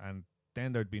noises, and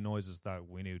then there'd be noises that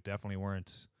we knew definitely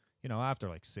weren't. You know, after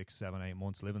like 6, 7, 8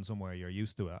 months living somewhere, you're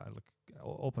used to it.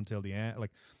 Up until the end,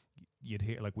 like you'd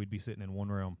hear, like we'd be sitting in one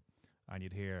room, and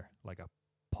you'd hear like a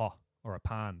pot or a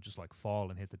pan just like fall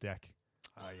and hit the deck.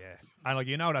 Oh yeah. And like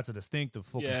that's a distinctive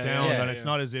fucking Yeah, sound, yeah, and yeah. it's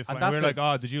not as if And we're that's like,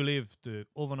 oh, did you leave the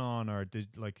oven on, or did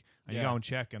and you Yeah. go and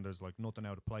check, and there's like nothing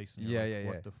out of place. And you're Yeah, like, yeah,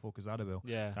 what yeah. the fuck is that about?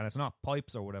 Yeah. And it's not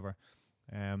pipes or whatever.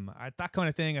 That kind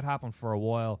of thing had happened for a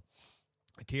while.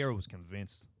 Kira was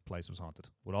convinced the place was haunted.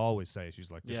 Would always say, she's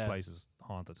like, this Yeah. place is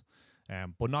haunted,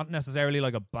 but not necessarily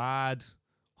like a bad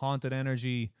haunted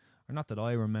energy, or not that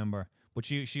I remember. But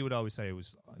she would always say it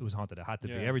was haunted. It had to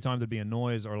be. Yeah. Every time there'd be a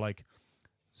noise, or like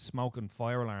smoke and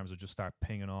fire alarms would just start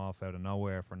pinging off out of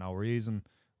nowhere for no reason.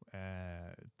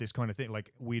 This kind of thing,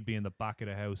 like we'd be in the back of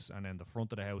the house, and then the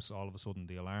front of the house, all of a sudden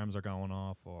the alarms are going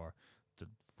off, or the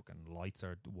fucking lights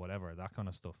or whatever, that kind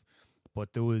of stuff.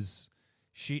 But there was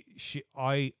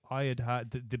I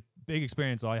had the big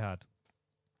experience I had,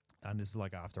 and this is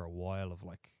like after a while of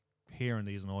like hearing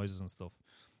these noises and stuff,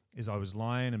 is I was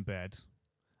lying in bed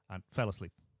and fell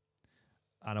asleep,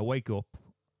 and I wake up,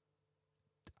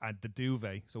 and the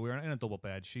duvet, so we were in a double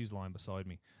bed, she's lying beside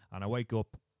me, and I wake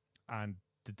up, and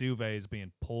the duvet is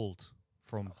being pulled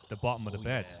from the bottom of the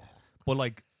bed, but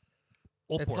like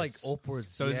upwards. It's like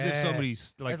upwards. So as if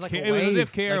somebody's like, It's like it a was as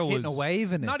if wave, Kira like hitting was a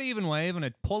wave in it. not even waving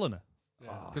it, pulling it, Yeah.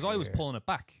 because I was yeah. pulling it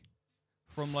back.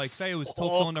 From like, say it was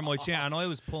tucked under my chin, and I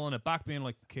was pulling it back, being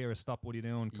like, Kira, stop, what are you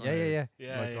doing? Yeah, yeah, yeah.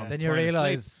 Yeah, Like, yeah. I'm Then you trying to sleep.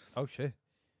 realise, oh shit.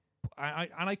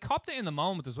 I copped it in the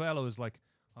moment as well. I was like,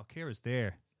 oh, Kira's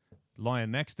there,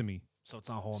 lying next to me. So it's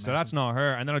not home. So that's not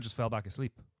her. And then I just fell back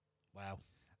asleep. Wow.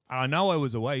 And I know I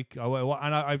was awake.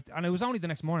 And it was only the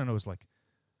next morning. I was like,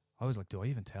 do I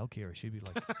even tell Kira? She'd be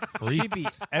like, She'd be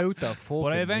freaked. out the fucking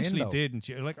But I eventually window. did. And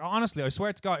she, like, honestly, I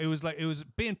swear to God, it was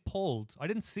being pulled. I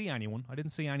didn't see anyone. I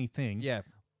didn't see anything. Yeah.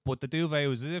 But the duvet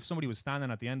was as if somebody was standing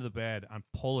at the end of the bed and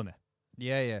pulling it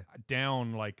Yeah, yeah.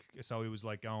 down, like, so it was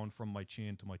like going from my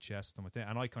chin to my chest to my thing,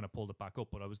 and I kind of pulled it back up,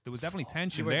 but there was definitely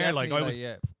tension You were there. Like I definitely was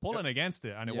yeah. pulling against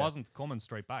it, and it Yeah. wasn't coming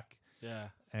straight back.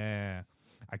 Yeah.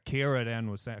 Akira then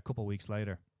was saying, a couple of weeks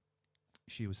later,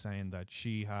 she was saying that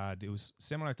it was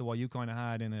similar to what you kind of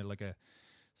had in like a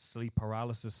sleep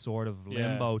paralysis sort of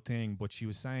limbo thing, but she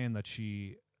was saying that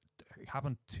it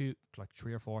happened like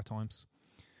 3 or 4 times,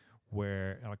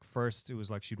 where like first it was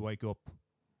like she'd wake up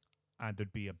and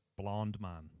there'd be a blonde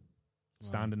man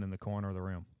standing in the corner of the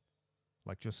room,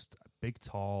 like just a big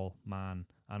tall man,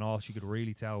 and all she could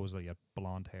really tell was like he had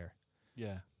blonde hair.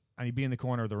 Yeah. And he'd be in the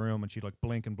corner of the room, and she'd like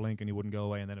blink and blink, and he wouldn't go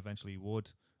away, and then eventually he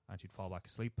would, and she'd fall back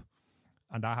asleep.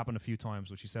 And that happened a few times,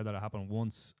 but she said that it happened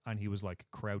once, and he was like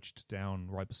crouched down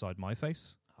right beside my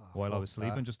face while I was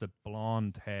sleeping, that. just a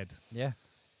blonde head. Yeah.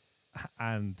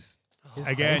 And His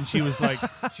again, face. she was like,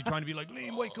 she trying to be like,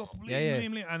 Liam, wake up, Liam, Yeah, yeah.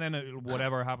 Liam. And then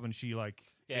whatever happened, she like,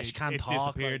 Yeah, she can't it talk.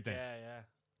 disappeared like, then, Yeah,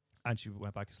 and she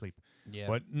went back to sleep. Yeah.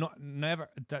 But never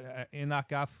in that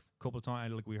gaff. A couple of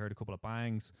times, like we heard a couple of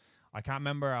bangs. I can't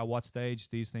remember at what stage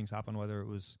these things happened, whether it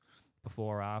was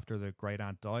before or after the great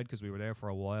aunt died, because we were there for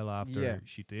a while after Yeah.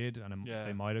 she did, and Yeah.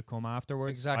 they might have come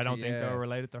afterwards. Exactly, I don't think they yeah. were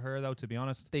related to her, though, to be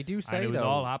honest. They do say And it was though,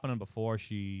 all happening before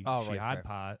she Oh, right, had fair.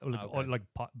 passed, Okay.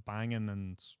 banging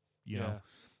and you yeah.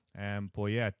 know. But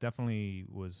yeah, it definitely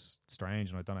was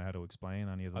strange, and I don't know how to explain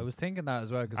any of them. I was thinking that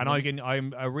as well. 'Cause and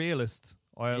I'm a realist.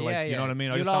 Or like, you know what I mean?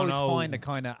 I You'll just don't always know. find a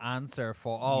kind of answer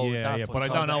for, that's but I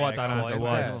what don't know what X, that Y, answer and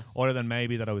was, Z. other than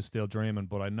maybe that I was still dreaming.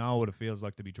 But I know what it feels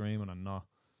like to be dreaming and not,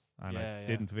 and I Yeah.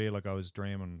 didn't feel like I was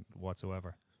dreaming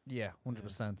whatsoever. Yeah,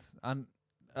 100%. And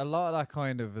a lot of that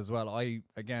kind of as well. I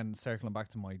again circling back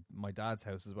to my dad's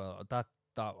house as well. That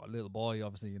little boy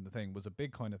obviously in the thing was a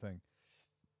big kind of thing.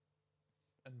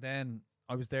 And then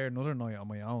I was there another night on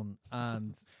my own,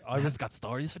 and I Man's was got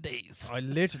stories for days. I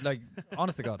literally like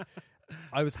honest to God.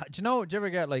 I was, do you know? Do you ever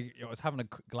get like I was having a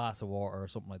glass of water or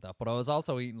something like that? But I was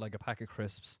also eating like a pack of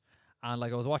crisps, and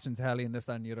like I was watching telly and this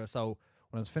that, and the other. So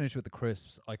when I was finished with the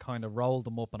crisps, I kind of rolled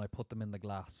them up and I put them in the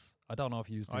glass. I don't know if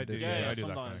you used to I do this. do, Yeah, I yeah, do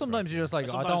that kind of Sometimes crap, you're just like, I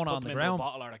Sometimes don't want it put on them the into a ground.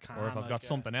 bottle or a can. Or if I've like, got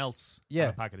something else Yeah. on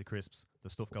a packet of crisps, the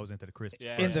stuff goes into the crisps.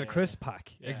 Yeah, first. Into the yeah. crisp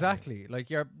pack. Yeah. Exactly. Like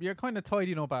you're kind of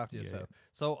tidying up after Yeah, yourself.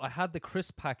 So I had the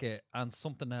crisp packet and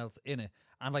something else in it,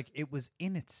 and like it was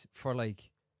in it for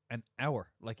like an hour.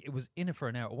 Like it was in it for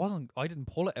an hour. It wasn't. I didn't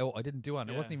pull it out. I didn't do it.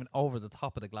 It wasn't Yeah. even over the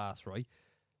top of the glass. Right.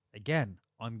 Again,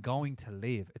 I'm going to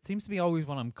leave. It seems to be always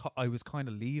when I was kind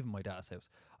of leaving my dad's house.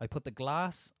 I put the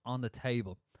glass on the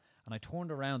table, and I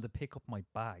turned around to pick up my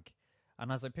bag.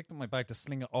 And as I picked up my bag to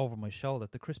sling it over my shoulder,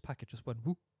 the crisp packet just went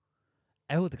whoop,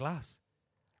 out of the glass.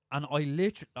 And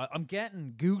I'm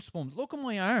getting goosebumps. Look at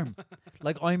my arm.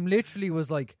 Like I'm literally was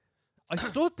like, I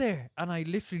stood there and I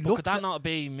literally But looked. could that not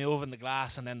be moving the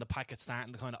glass and then the packet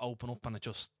starting to kind of open up and it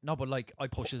just No, but like I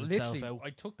pushes literally, itself out? I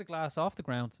took the glass off the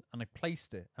ground and I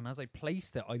placed it. And as I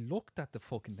placed it, I looked at the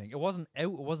fucking thing. It wasn't out.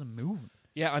 It wasn't moving.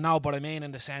 Yeah, I know, but I mean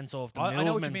in the sense of the movement. I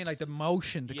know what you mean, like the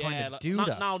motion to kind of like, do not,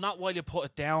 that. No, not while you put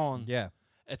it down. Yeah.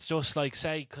 It's just like,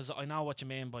 say, because I know what you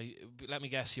mean by, let me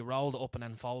guess, you rolled it up and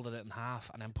then folded it in half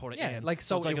and then put it Yeah, in. like,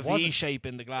 so it's like it a wasn't- V shape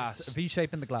in the glass. It's a V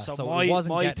shape in the glass. So, So my, it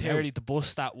wasn't my getting out. theory to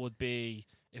bust that would be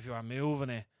if you are moving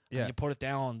it Yeah. and you put it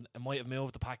down, it might have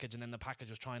moved the package and then the package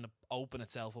was trying to open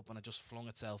itself up and it just flung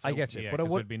itself I out. get you. Yeah, But it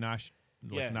 'cause would there'd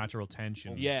be Yeah. natural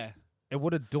tension. Yeah. it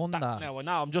would have done that. No,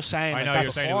 I'm just saying. I like, know you're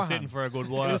that's saying it was beforehand. sitting for a good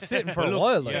while. It was sitting for But a look,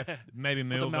 while. Like. yeah, maybe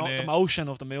but moving the it. motion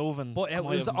of the moving. But it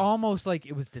might was have- almost like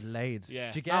it was delayed.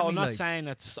 Yeah. Do you get no, me? I'm not Like- saying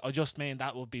it's. I just mean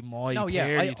that would be my No, yeah,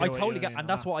 theory. I to it, totally you get, know and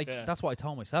that's what yeah. that's what I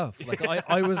told myself. Like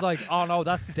I was like, oh no,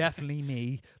 that's definitely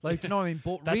me. Like, do you know what I mean?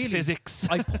 But That's really, physics.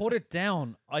 I put it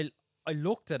down. I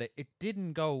looked at it. It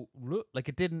didn't go like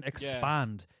it didn't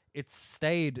expand. It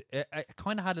stayed. It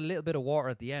kind of had a little bit of water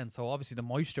at the end, so obviously the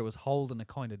moisture was holding it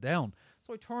kind of down.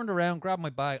 So I turned around, grabbed my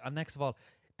bag, and next of all,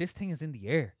 this thing is in the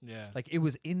air. Yeah. Like it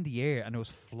was in the air and it was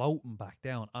floating back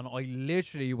down, and I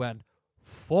literally went,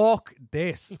 "Fuck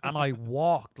this!" and I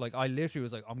walked. Like I literally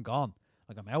was like, "I'm gone.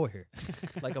 Like I'm out of here.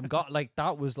 Like I'm gone." Like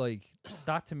that was like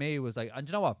that to me was like, and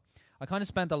you know what? I kind of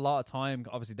spent a lot of time,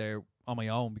 obviously, there on my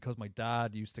own because my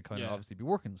dad used to kind of Yeah. obviously be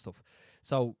working and stuff.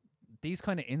 So these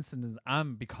kind of incidents,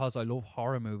 and because I love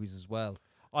horror movies as well,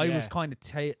 I was Yeah. kind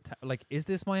of like, is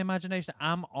this my imagination?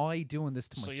 Am I doing this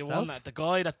to So you myself? want that the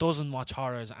guy that doesn't watch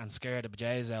horrors and scare the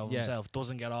bejesus out of Yeah. himself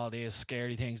doesn't get all these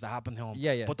scary things that happen to him.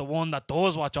 Yeah, yeah. But the one that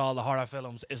does watch all the horror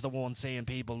films is the one seeing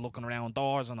people looking around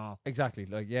doors and all. Exactly.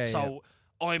 Like yeah. So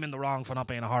I'm in the wrong for not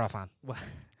being a horror fan. Well,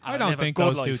 I And don't live a think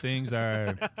good those two life. things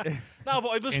are No, but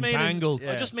I just mean entangled.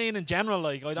 Yeah. I just mean in general,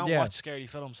 like I don't Yeah. watch scary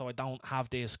films, so I don't have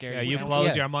these scary. Yeah, you've films.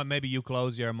 closed Yeah. your mind. Maybe you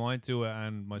close your mind to it,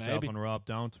 and myself Maybe. and Rob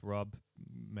don't. Rob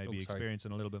maybe Oh, sorry.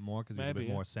 experiencing a little bit more because he's a Maybe, bit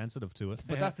yeah. more sensitive to it.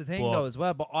 But that's the thing But- though as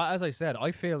well. But as I said,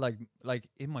 I feel like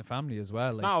in my family as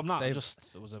well. Like No, I'm not. I'm they've-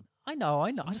 just it was a I know.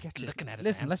 I just get you. looking at it,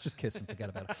 Listen, man. let's just kiss and forget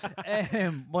about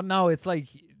it. But no, it's like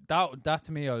that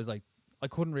to me. I was like, I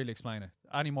couldn't really explain it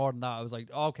any more than that. I was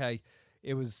like, okay,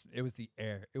 it was the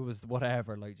air. It was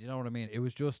whatever. Like, do you know what I mean? It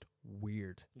was just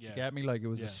weird. Do Yeah. you get me? Like, it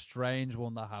was Yeah. a strange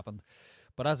one that happened.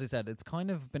 But as I said, it's kind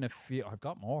of been a few. I've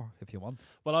got more if you want.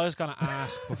 Well, I was going to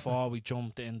ask before we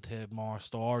jumped into more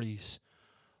stories,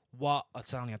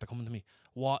 it's only after coming to me,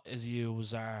 what is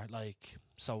yours are like,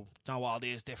 so, you know, all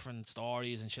these different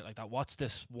stories and shit like that, what's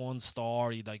this one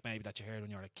story, like, maybe that you heard when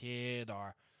you were a kid,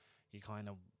 or you kind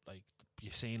of, like,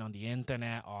 you seen on the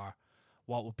internet, or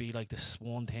what would be, like, this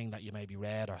one thing that you maybe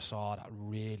read or saw that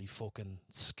really fucking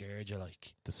scared you,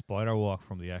 like? The spider walk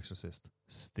from The Exorcist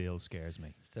still scares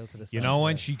me. Still to this. You day, know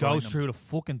when yeah, she frightening. goes through the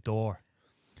fucking door.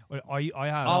 I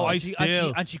have. Oh, I and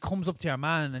still she comes up to your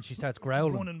man and she starts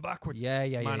growling. running backwards. Yeah,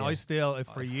 yeah, yeah. Man, yeah. I still for It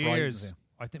frightens years. you.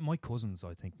 I think my cousins,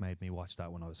 made me watch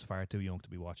that when I was far too young to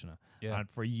be watching it. Yeah. And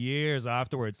for years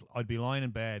afterwards, I'd be lying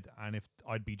in bed, and if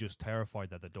I'd be just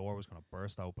terrified that the door was going to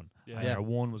burst open, and Yeah.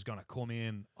 one was going to come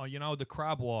in. Oh, you know, the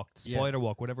crab walk, the Yeah. spider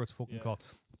walk, whatever it's fucking Yeah. called,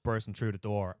 bursting through the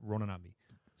door, running at me.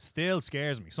 Still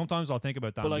scares me. Sometimes I'll think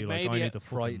about that But, and like, be like, I maybe need to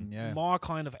Frighten, fucking. yeah. More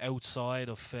kind of outside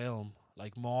of film,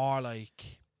 like more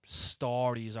like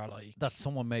stories or like that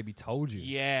someone maybe told you.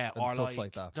 yeah, and or stuff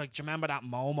like that. Like, do you remember that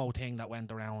Momo thing that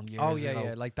went around years Oh yeah, ago?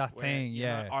 yeah, like that where, thing. you know,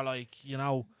 Yeah, or like, you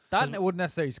know, that 'cause- wouldn't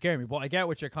necessarily scare me, but I get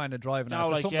what you're kind of driving No, at. So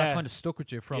like, something that yeah. kind of stuck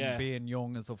with you from Yeah. being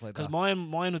young and stuff like because that.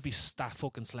 mine would be that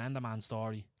fucking Slender Man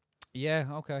story. Yeah,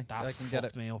 okay, That I can get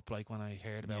fucked it. me up like when I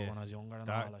heard about it Yeah. when I was younger and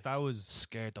all. Like, That was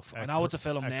scared the fuck. a I know it's a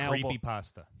film a now, creepy but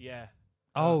pasta. yeah,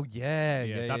 Oh yeah,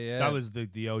 yeah, that, yeah. that was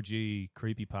the OG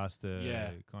creepy pasta.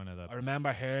 Yeah. Kind of that. I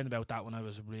remember hearing about that when I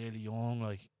was really young.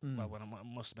 Like, Mm. well, when it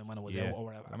must have been when I was Yeah. out or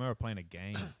whatever. I remember playing a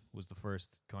game. Was the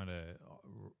first kind of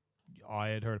I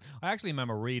had heard. I actually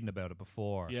remember reading about it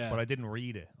before, Yeah. but I didn't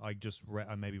read it. I just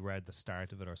I maybe read the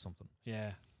start of it or something.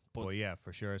 Yeah, But- But yeah,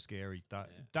 for sure, scary. Yeah.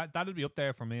 That'd be up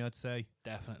there for me, I'd say.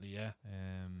 definitely, yeah.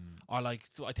 Um, Or like,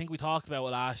 I think we talked about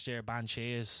it last year.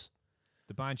 Banshees.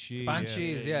 the Banshee.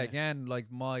 Banshees, yeah, yeah, yeah. again,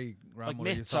 like my grandmother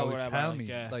used myths to or always whatever, tell like, me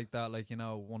yeah. like that, like, you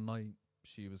know, one night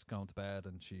she was going to bed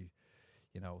and she,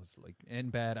 you know, was like in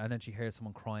bed and then she heard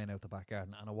someone crying out the back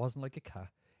garden and it wasn't like a cat.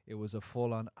 It was a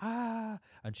full on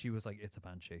and she was like, it's a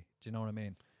banshee. Do you know what I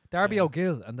mean? Darby Yeah.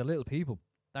 O'Gill and the Little People.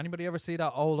 Anybody ever see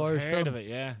that old I've Irish heard film? of it,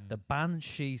 yeah. The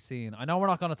Banshee scene. I know we're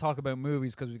not going to talk about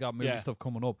movies because we've got movie Yeah. stuff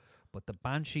coming up, but the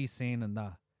Banshee scene and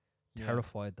that Yeah.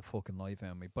 terrified the fucking life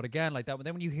out of me. But again, like that,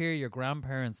 then when you hear your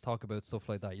grandparents talk about stuff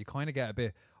like that, you kind of get a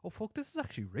bit, oh fuck, this is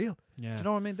actually real. Yeah. Do you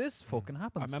know what I mean? This fucking I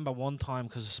happens. remember one time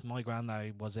because my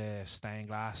granddad was a stained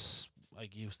glass,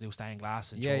 like he used to do stained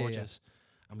glass in Yeah, yeah, yeah. churches,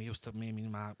 and we used to, me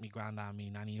granddad, and me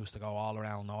nanny used to go all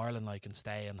around Ireland, like, and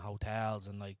stay in hotels,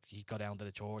 and like he'd go down to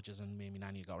the churches, and me and my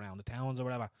nanny would go around the towns or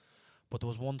whatever. But there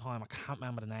was one time I can't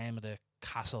remember the name of the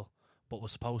castle, but it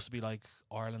was supposed to be like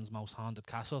Ireland's most haunted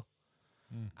castle,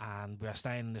 and we were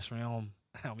staying in this room.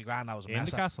 And my granddad was a in the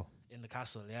mess castle. in the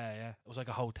castle, yeah. It was like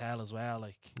a hotel as well,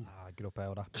 like. Get up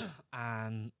out of that.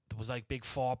 And there was like big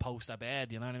 4-poster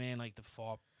bed, you know what I mean? Like the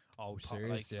four. Oh, po-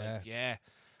 serious? like, Yeah. Like, yeah.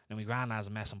 And my granddad's a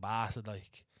messing bastard,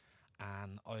 like.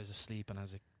 And I was asleep, and I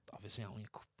was like, obviously only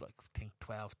like I think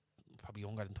 12, probably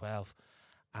younger than 12.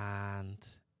 And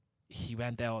he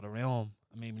went out of the room,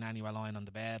 and me and my nanny were lying on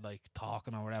the bed, like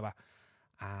talking or whatever.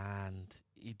 And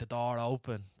the door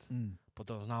opened, but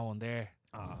there was no one there.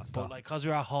 Stop. But like, cause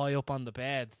we were high up on the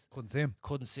bed, Couldn't see him.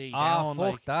 couldn't see Ah, down.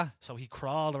 fuck Like, that. so he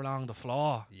crawled along the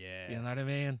floor. Yeah. You know what I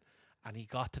mean? And he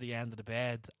got to the end of the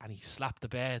bed and he slapped the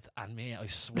bed, and me, I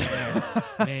swear,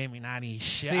 me and my nanny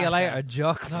shit. See you later,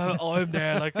 jocks. I'm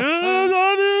there like,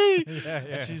 oh, Nanny! yeah,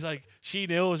 And she's like, she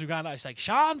knew it was my granddad. She's like,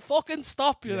 Sean, fucking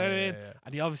stop, you know what I mean? Yeah.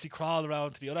 And he obviously crawled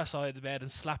around to the other side of the bed and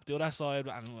slapped the other side.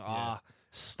 And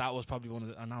that was probably one of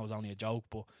the, and that was only a joke,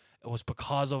 but it was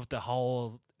because of the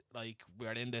whole, like,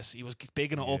 we're in this. He was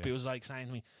bigging it up. Yeah. He was like saying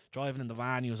to me, driving in the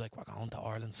van, he was like, we're going to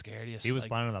Ireland's scariest. He was like,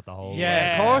 planning that the whole.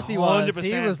 Yeah, of Yeah, course he was. He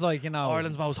 100%. was like, you know,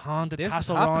 Ireland's most haunted this is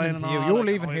Castle happening Ryan to and you. all, You'll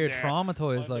like, even I'm hear there,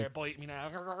 traumatized. I'm Like, there biting me now,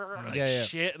 like Yeah, yeah.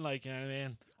 shit, like, you know what I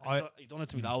mean? He done it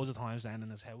to me loads of times then in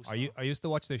his house. I used to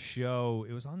watch this show.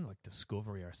 It was on like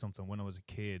Discovery or something when I was a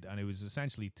kid, and it was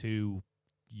essentially two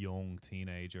young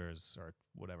teenagers or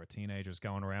whatever teenagers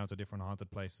going around to different haunted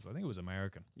places. I think it was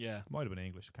American. Yeah, It might have been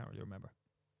English. I can't really remember.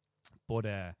 But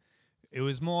it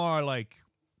was more like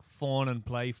fun and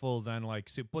playful than like.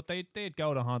 But they'd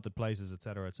go to haunted places,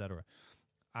 etc., etc.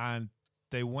 And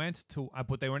they went to,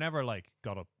 but they were never like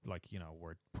got up, like, you know,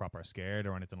 were proper scared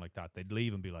or anything like that. They'd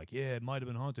leave and be like, yeah, it might have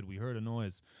been haunted. We heard a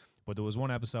noise. But there was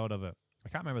one episode of it. I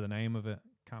can't remember the name of it.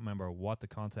 Can't remember what the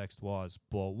context was.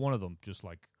 But one of them just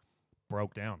like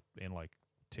broke down in like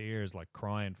tears, like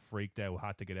crying, freaked out,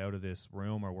 had to get out of this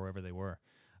room or wherever they were.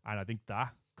 And I think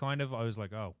that kind of, I was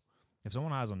like, oh, if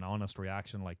someone has an honest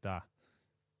reaction like that,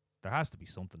 there has to be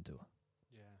something to it,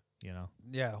 yeah. you know?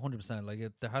 yeah, 100%. Like,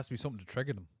 there has to be something to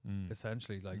trigger them.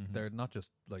 Essentially, like, Mhm. they're not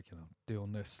just like, you know,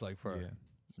 doing this like for Yeah.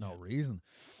 no Yeah. reason.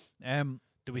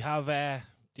 Do we have?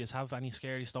 Do you have any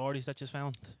scary stories that you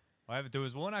found? There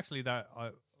was one actually that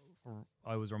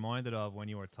I was reminded of when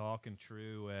you were talking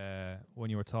through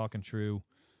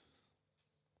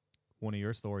one of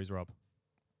your stories, Rob.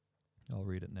 I'll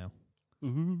read it now.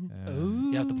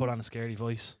 You have to put on a scary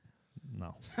voice.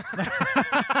 No.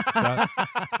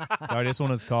 so this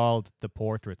one is called The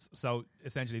Portraits. So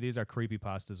essentially these are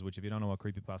creepypastas, which if you don't know what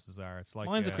creepypastas are, it's like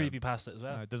Mine's a creepypasta as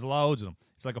well. there's loads of them.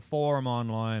 It's like a forum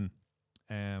online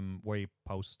where you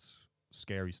post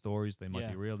scary stories. They might Yeah.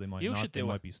 be real, they might You not. should They do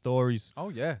might it. be stories. Oh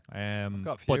yeah, got a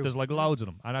But few. there's like loads of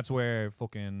them. And that's where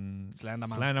fucking Slender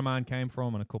Man. Slenderman came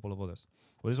from and a couple of others.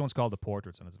 Well, this one's called The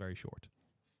Portraits and it's very short.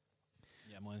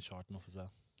 Yeah, mine's short enough as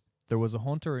well. There was a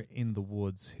hunter in the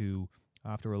woods who,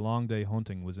 after a long day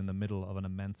hunting, was in the middle of an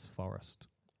immense forest.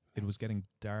 It was getting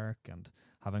dark, and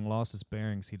having lost his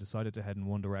bearings, he decided to head in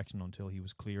one direction until he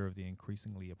was clear of the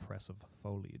increasingly oppressive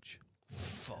foliage.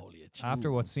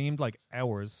 After what seemed like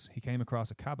hours, he came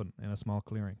across a cabin in a small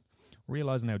clearing.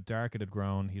 Realizing how dark it had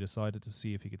grown, he decided to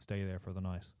see if he could stay there for the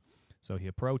night. So he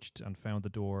approached and found the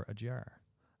door ajar.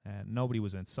 Nobody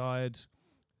was inside,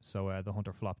 so the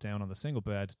hunter flopped down on the single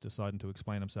bed, deciding to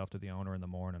explain himself to the owner in the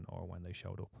morning or when they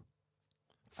showed up.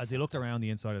 As he looked around the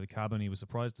inside of the cabin, he was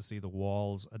surprised to see the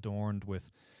walls adorned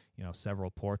with, several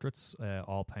portraits,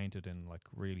 all painted in like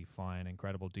really fine,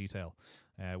 incredible detail.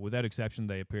 Without exception,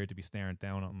 they appeared to be staring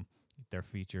down at him, their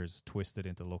features twisted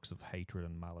into looks of hatred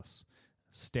and malice.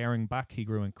 Staring back, he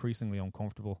grew increasingly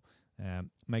uncomfortable.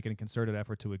 Making a concerted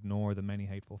effort to ignore the many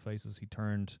hateful faces, he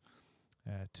turned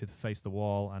to face the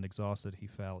wall, and exhausted, he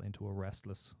fell into a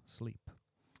restless sleep.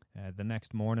 The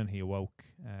next morning, he awoke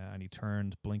and he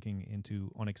turned, blinking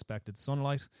into unexpected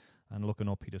sunlight. And looking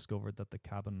up, he discovered that the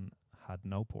cabin had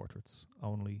no portraits,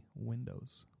 only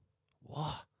windows.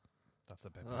 What? That's a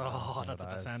bit. Oh, that's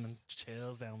a sending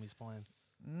chills down my spine.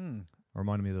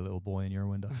 Reminded me of the little boy in your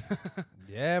window.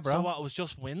 Yeah, bro. So what? It was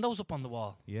just windows up on the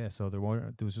wall. Yeah, so there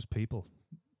was just people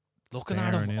Looking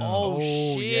at him. staring in. Oh,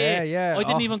 shit. Yeah, yeah. I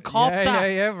didn't even cop yeah, that.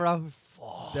 Yeah, bro.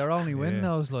 Fuck. They're only Yeah.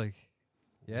 windows, like.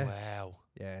 Yeah. Wow.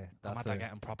 Yeah, I'm that's at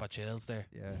getting proper chills there.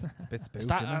 Yeah, it's a bit spooky. Is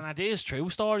that, isn't it? and are these true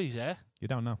stories, yeah? You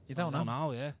don't know. You don't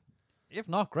know. Yeah. If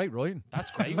not, great writing.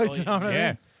 That's great. Like, right? you know what I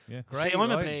mean? Yeah. Great See,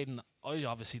 I'm a writing.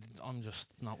 bleeding. I'm just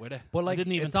not with it. But like, I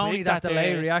didn't even it's only tweak that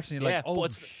delay there. reaction. You're Yeah, like, but oh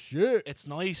it's- shit. It's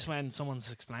nice when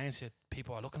someone's explaining to you,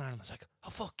 people are looking at him. It's like, oh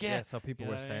fuck yeah. So people You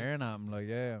were know what I mean? staring at him, like,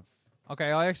 yeah.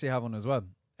 Okay, I actually have one as well.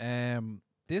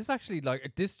 This actually,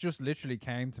 like, this just literally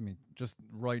came to me just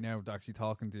right now, actually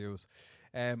talking to you.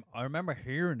 I remember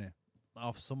hearing it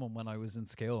off someone when I was in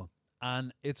school,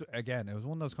 and it was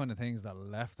one of those kind of things that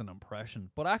left an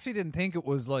impression. But I actually didn't think it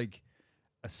was like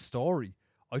a story.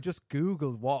 I just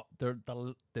googled what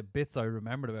the bits I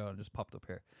remembered about and just popped up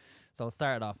here. So I'll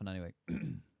start it off. And anyway,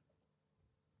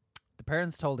 the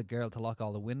parents told the girl to lock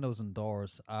all the windows and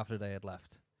doors after they had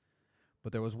left,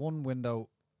 but there was one window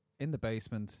in the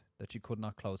basement that she could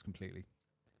not close completely.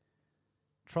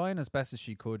 Trying as best as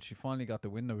she could, she finally got the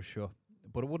window shut,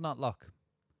 but it would not lock.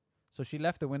 So she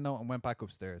left the window and went back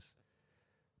upstairs.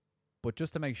 But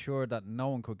just to make sure that no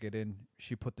one could get in,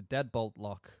 she put the deadbolt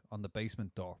lock on the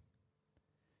basement door.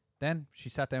 Then she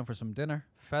sat down for some dinner,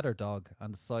 fed her dog,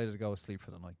 and decided to go to sleep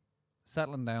for the night.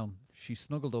 Settling down, she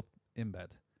snuggled up in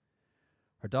bed.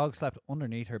 Her dog slept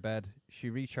underneath her bed. She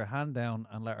reached her hand down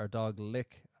and let her dog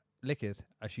lick it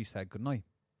as she said goodnight.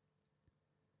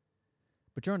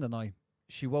 But during the night,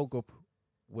 she woke up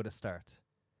with a start.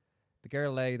 The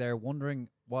girl lay there wondering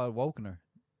what had woken her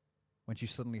when she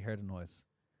suddenly heard a noise.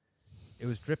 It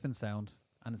was dripping sound,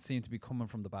 and it seemed to be coming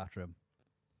from the bathroom.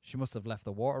 She must have left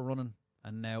the water running,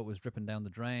 and now it was dripping down the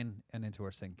drain and into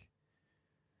her sink.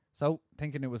 So,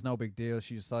 thinking it was no big deal,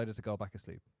 she decided to go back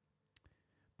asleep.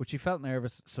 But she felt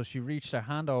nervous, so she reached her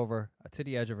hand over to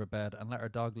the edge of her bed and let her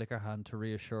dog lick her hand to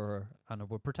reassure her and it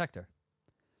would protect her.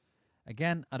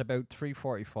 Again, at about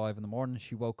 3:45 in the morning,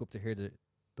 she woke up to hear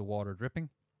the water dripping.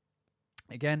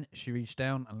 Again, she reached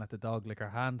down and let the dog lick her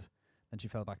hand, then she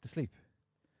fell back to sleep.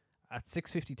 At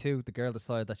 6:52, the girl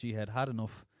decided that she had had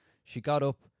enough. She got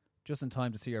up just in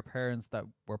time to see her parents that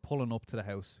were pulling up to the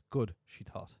house. Good, she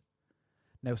thought.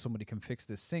 Now somebody can fix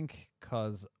this sink,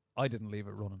 'cause I didn't leave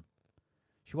it running.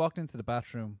 She walked into the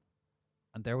bathroom,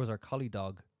 and there was her collie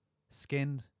dog,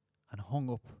 skinned and hung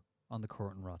up on the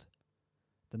curtain rod.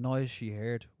 The noise she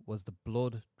heard was the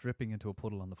blood dripping into a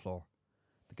puddle on the floor.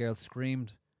 The girl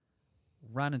screamed,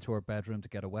 ran into her bedroom to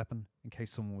get a weapon in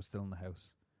case someone was still in the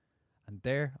house. And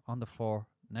there, on the floor,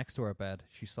 next to her bed,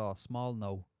 she saw a small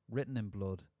note written in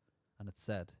blood, and it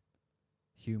said,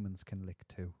 "Humans can lick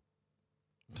too."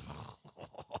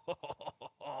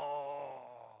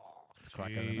 It's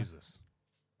cracker, isn't it? Jesus.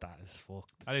 That is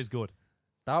fucked. That is good.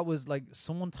 That was like,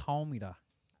 someone told me that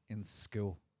in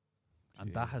school,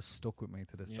 and that Jeez. has stuck with me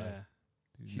to this day. Yeah.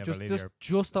 You She never leave just your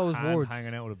just those hand words,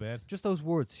 hanging out of bed. just those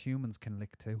words. Humans can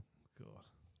lick too.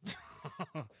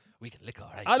 God. We can lick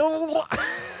alright. I don't.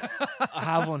 I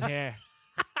have one here.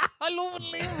 I love when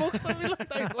Liam looks at me like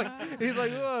that. He's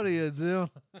like, "What are you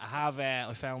doing?"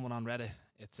 I found one on Reddit.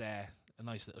 It's a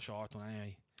nice little short one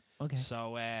anyway. Okay.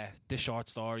 So this short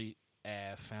story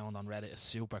found on Reddit is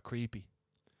super creepy.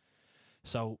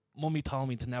 So Mummy told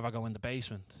me to never go in the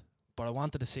basement, but I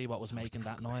wanted to see what was making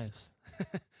that noise.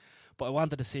 But I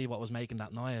wanted to see what was making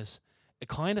that noise. It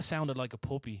kind of sounded like a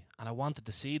puppy, and I wanted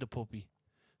to see the puppy.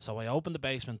 So I opened the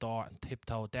basement door and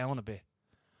tiptoed down a bit.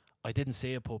 I didn't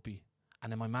see a puppy,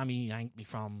 and then my mammy yanked me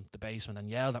from the basement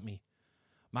and yelled at me.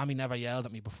 Mammy never yelled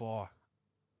at me before,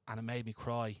 and it made me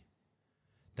cry.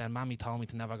 Then Mammy told me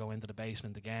to never go into the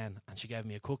basement again, and she gave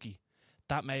me a cookie.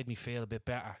 That made me feel a bit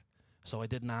better, so I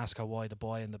didn't ask her why the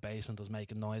boy in the basement was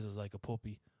making noises like a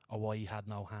puppy, or why he had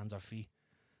no hands or feet.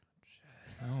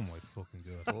 Oh my fucking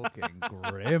god. Fucking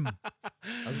grim.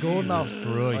 That's good now. Jesus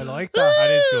Christ. I like that. That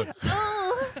is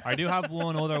good. I do have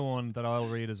one other one that I'll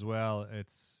read as well.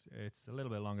 It's a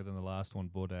little bit longer than the last one,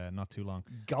 but not too long.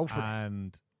 Go for it.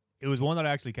 And it was one that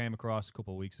I actually came across a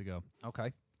couple of weeks ago.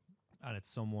 Okay. And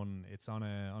it's on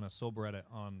a subreddit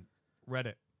on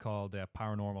Reddit called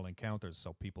Paranormal Encounters.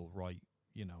 So people write,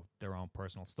 their own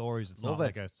personal stories. It's Love not it.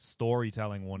 like a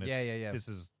storytelling one. It's, Yeah. This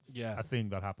is Yeah. a thing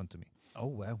that happened to me. Oh,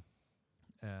 wow.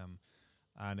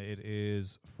 And it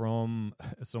is from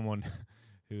someone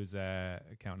whose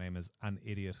account name is An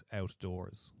Idiot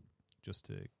Outdoors. Just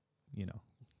to,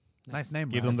 Nice name,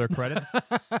 give Ryan. them their credits.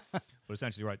 But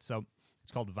essentially, right. So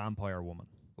it's called Vampire Woman.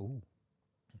 Ooh.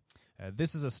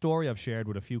 This is a story I've shared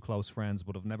with a few close friends,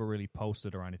 but have never really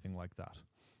posted or anything like that.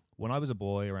 When I was a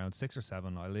boy, around 6 or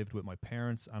 7, I lived with my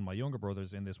parents and my younger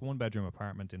brothers in this one-bedroom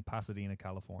apartment in Pasadena,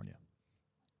 California.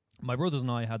 My brothers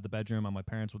and I had the bedroom, and my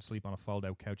parents would sleep on a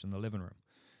fold-out couch in the living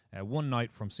room. One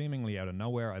night, from seemingly out of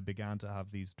nowhere, I began to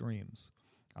have these dreams.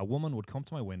 A woman would come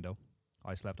to my window,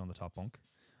 I slept on the top bunk,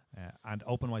 and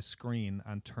open my screen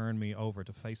and turn me over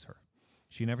to face her.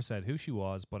 She never said who she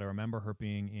was, but I remember her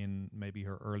being in maybe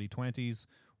her early 20s,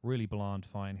 really blonde,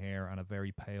 fine hair, and a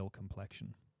very pale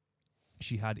complexion.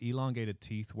 She had elongated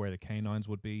teeth where the canines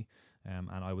would be, and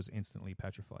I was instantly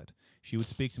petrified. She would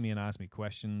speak to me and ask me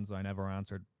questions I never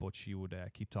answered, but she would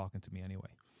keep talking to me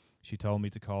anyway. She told me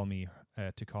to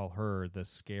call her the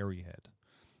scary head.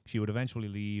 She would eventually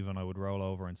leave, and I would roll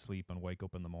over and sleep and wake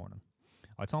up in the morning.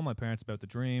 I told my parents about the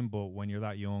dream, but when you're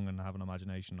that young and have an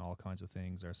imagination, all kinds of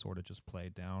things are sort of just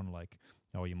played down, like,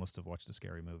 oh, you must have watched a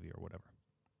scary movie or whatever.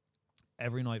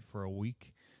 Every night for a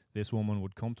week, this woman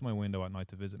would come to my window at night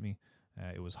to visit me.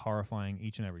 It was horrifying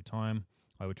each and every time.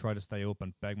 I would try to stay up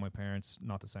and beg my parents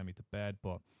not to send me to bed,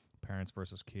 but parents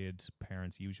versus kids,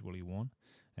 parents usually won.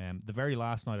 The very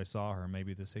last night I saw her,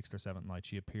 maybe the 6th or 7th night,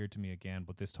 she appeared to me again,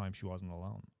 but this time she wasn't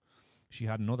alone. She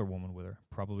had another woman with her,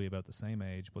 probably about the same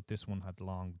age, but this one had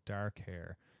long, dark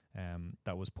hair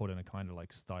that was put in a kind of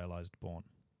like stylized bun.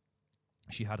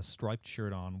 She had a striped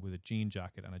shirt on with a jean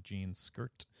jacket and a jean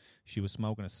skirt. She was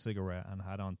smoking a cigarette and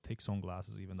had on thick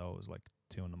sunglasses, even though it was like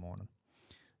 2 a.m.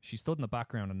 She stood in the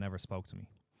background and never spoke to me.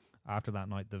 After that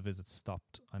night, the visits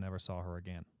stopped. I never saw her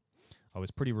again. I was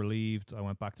pretty relieved. I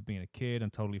went back to being a kid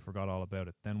and totally forgot all about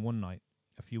it. Then one night,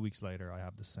 a few weeks later, I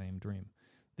have the same dream.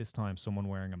 This time, someone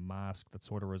wearing a mask that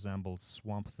sort of resembled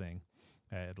Swamp Thing,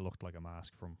 it looked like a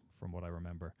mask from what I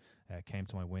remember, came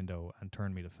to my window and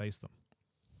turned me to face them.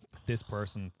 This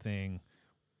person, thing,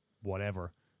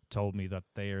 whatever, told me that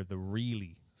they are the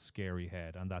really scary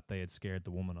head and that they had scared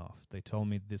the woman off. They told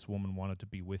me this woman wanted to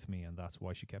be with me and that's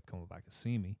why she kept coming back to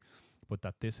see me, but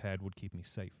that this head would keep me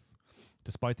safe.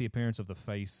 Despite the appearance of the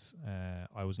face,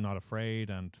 I was not afraid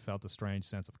and felt a strange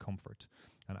sense of comfort.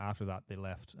 And after that, they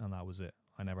left and that was it.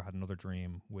 I never had another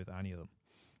dream with any of them.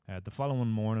 The following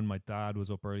morning, my dad was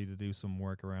up early to do some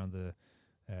work around the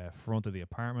front of the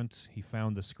apartment. He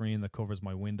found the screen that covers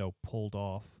my window pulled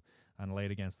off and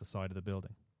laid against the side of the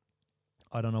building.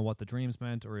 I don't know what the dreams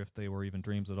meant or if they were even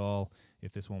dreams at all.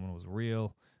 If this woman was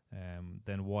real,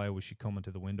 then why was she coming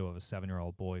to the window of a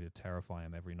 7-year-old boy to terrify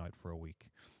him every night for a week?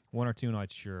 1 or 2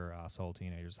 nights, sure, asshole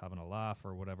teenagers having a laugh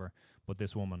or whatever. But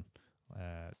this woman,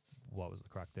 what was the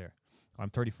crack there? I'm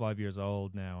 35 years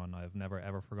old now, and I've never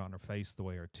ever forgotten her face, the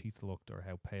way her teeth looked, or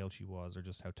how pale she was, or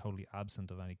just how totally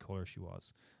absent of any colour she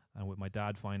was. And with my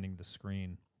dad finding the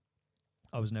screen,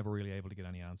 I was never really able to get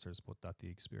any answers, but that the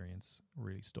experience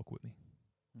really stuck with me.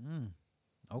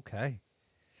 Okay.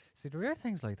 See, there are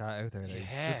things like that out there that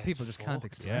Yeah, just people it's just can't fucked.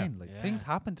 explain. Yeah. Like Yeah. things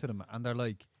happen to them, and they're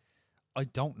like, "I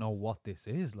don't know what this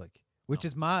is." Like, which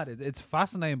is mad. It's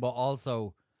fascinating, but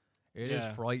also it is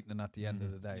Yeah. frightening at the end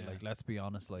of the day. Yeah. Like, let's be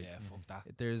honest. Like, Yeah, fuck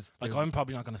that. there's Like, there's- I'm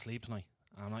probably not going to sleep tonight.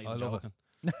 I'm not I even love it.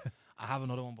 joking. I have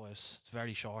another one, but it's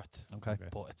very short, okay.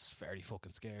 but it's very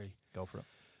fucking scary. Go for it.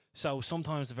 So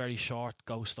sometimes the very short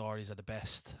ghost stories are the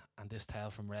best, and this tale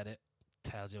from Reddit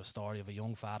tells you a story of a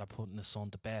young father putting his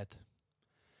son to bed.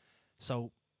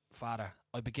 So, father,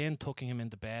 I begin tucking him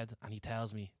into bed, and he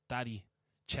tells me, "Daddy,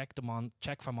 check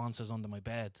for monsters under my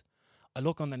bed." I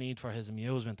look underneath for his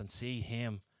amusement and see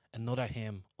him, another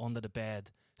him, under the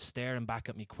bed, staring back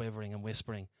at me, quivering and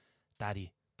whispering,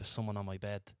 "Daddy, there's someone on my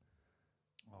bed."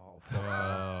 Oh,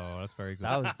 Oh, that's very good.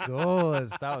 that was good.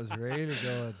 That was really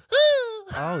good.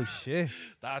 Oh shit!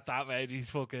 That made me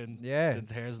fucking Yeah.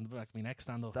 the hairs in the back of my neck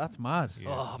stand up. That's mad. Yeah.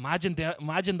 Oh, imagine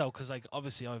though, because like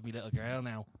obviously I have my little girl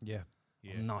now. Yeah.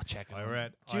 Yeah. I'm not checking. I her.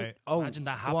 read. Imagine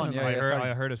that go on, happening. yeah, I yeah, heard. sorry.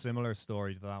 I heard a similar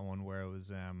story to that one where it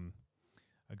was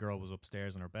a girl was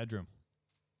upstairs in her bedroom,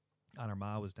 and her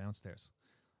ma was downstairs,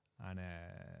 and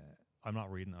I'm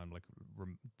not reading. I'm like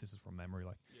this is from memory,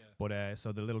 like. Yeah. But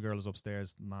so the little girl is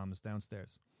upstairs, the mom is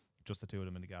downstairs, just the two of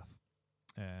them in the gaff.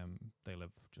 They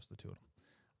live just the two of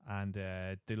them, and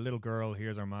the little girl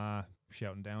hears her ma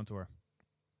shouting down to her,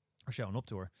 or shouting up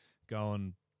to her,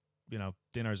 going,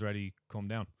 dinner's ready, come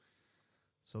down.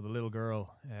 So the little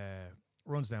girl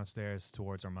runs downstairs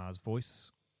towards her ma's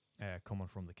voice coming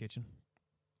from the kitchen.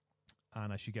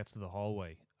 And as she gets to the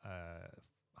hallway,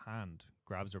 hand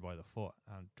grabs her by the foot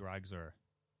and drags her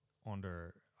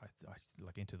under,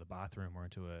 like into the bathroom or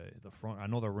into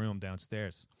another room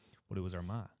downstairs. But it was her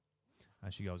ma.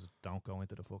 And she goes, "Don't go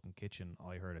into the fucking kitchen.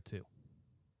 I heard it too."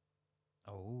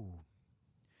 Oh.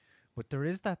 But there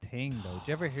is that thing though. Do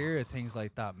you ever hear of things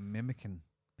like that mimicking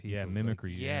people? Yeah, like-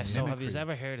 mimicry. Yeah. So have you Mimicry.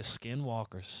 ever heard of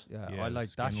skinwalkers? Yeah, Yeah, I the like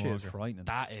that shit is skinwalker. frightening.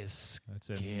 That is It's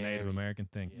a scary. Native American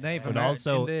thing. Native But American.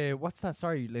 also- in the, what's that?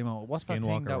 Sorry, Limo. What's that thing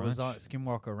Skinwalker that was on Ranch.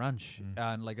 Skinwalker Ranch? Mm.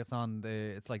 And like it's on the.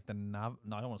 It's like the No,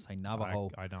 I don't want to say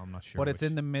Navajo. I'm not sure. But it's which.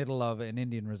 in the middle of an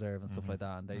Indian reserve and stuff Mhm. like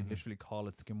that, and they Mhm. literally call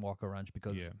it Skinwalker Ranch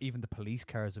because Yeah. even the police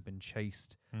cars have been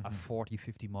chased at Mhm. 40,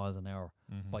 50 miles an hour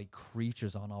Mhm. by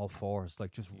creatures on all fours, like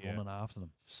just Yeah. running after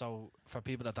them. So for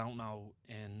people that don't know,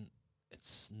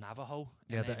 it's Navajo.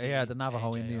 Yeah, the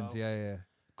Navajo Indians. Yeah.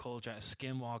 Culture. A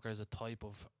skinwalker is a type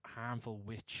of harmful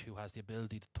witch who has the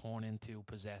ability to turn into,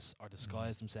 possess, or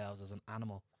disguise themselves as an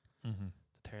animal. Mhm.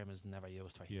 The term is never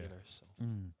used for Yeah. healers. So.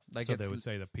 Like So it's they would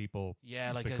say that people.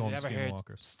 Yeah, like have Become you ever heard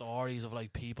skinwalkers. stories of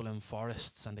like people in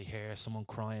forests and they hear someone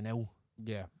crying out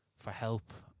yeah, for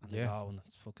help and they Yeah. go and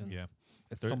it's fucking. Yeah.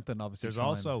 it's There- something obviously. There's trying-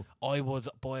 also. I would,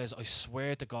 boys. I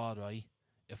swear to God, right?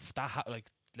 If that like,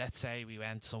 let's say we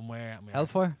went somewhere and we were-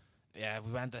 Hellfire. yeah,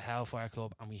 we went to Hellfire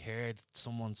Club and we heard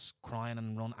someone's crying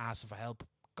and run asking for help.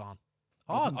 Gone.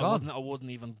 Oh, I'm gone. I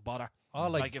wouldn't even bother. Oh,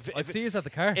 like, like if I'd see us at the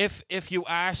car. If you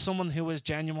are someone who is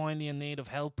genuinely in need of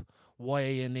help, why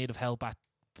are you in need of help at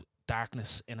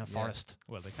darkness in a forest?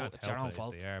 Well, they Fu- can't it's your help own it if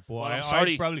fault. they are. But Well, I'm I'd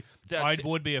sorry. probably. I The-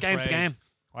 would be afraid. game's the game.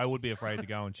 I would be afraid to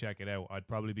go and check it out. I'd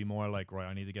probably be more like, right,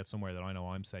 I need to get somewhere that I know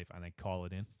I'm safe, and then call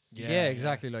it in. yeah,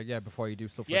 exactly. Like before you do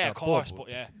stuff like Yeah, that. of course, But, but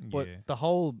yeah. but yeah. the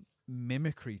whole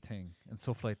mimicry thing and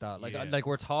stuff like that. Like Yeah. like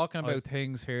we're talking about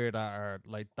things here that are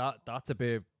like that. That's a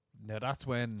bit. Now that's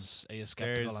when. Are you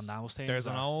skeptical There's- on those things? There's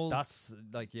an or- old. That's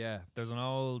like yeah. There's an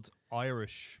old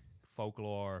Irish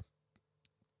folklore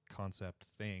concept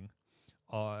thing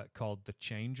called the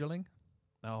Changeling.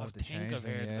 No, I the think I've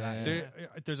changeling, heard of yeah.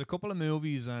 that. There's a couple of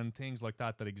movies and things like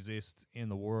that exist in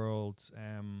the world.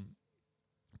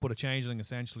 But a changeling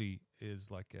essentially is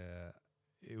like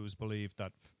it was believed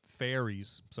that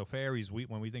fairies. So fairies,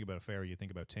 when we think about a fairy, you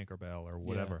think about Tinkerbell or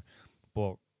whatever.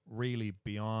 But really,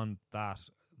 beyond that,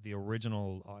 the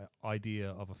original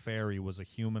idea of a fairy was a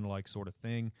human-like sort of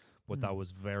thing, but that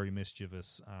was very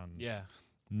mischievous and Yeah.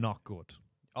 not good.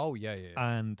 Oh yeah,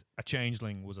 yeah. And a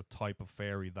changeling was a type of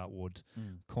fairy that would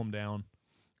come down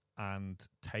and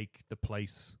take the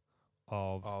place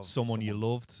of someone you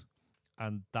loved,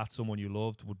 and that someone you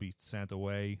loved would be sent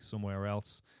away somewhere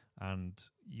else, and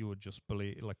you would just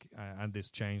believe and this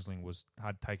changeling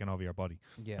had taken over your body,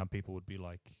 yeah. and people would be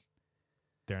like,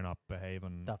 they're not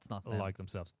behaving That's not them. like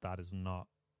themselves. That is not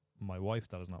my wife.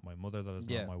 That is not my mother. That is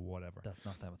Yeah. not my whatever. That's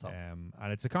not them at all. And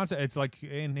it's a concept. It's like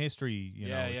in history, you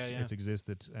know, Yeah, yeah. it's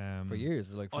existed For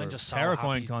years, like for I'm just so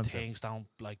terrifying happy concept. things don't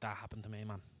like that happen to me,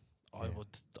 man. I Yeah.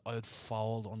 would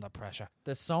fold under pressure.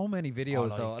 there's so many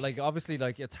videos though. like- Like obviously,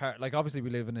 like it's hard. Like obviously, we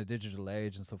live in a digital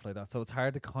age and stuff like that. So it's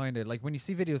hard to kind of like when you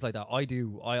see videos like that.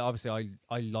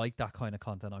 I like that kind of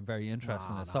content. I'm very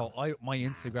interested in it. So my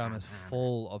Instagram is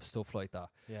full of stuff like that.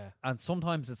 Yeah. And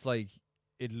sometimes it's like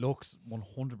it looks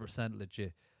 100%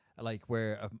 legit. Like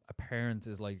where a parent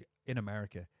is like in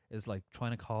America is like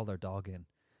trying to call their dog in,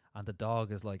 and the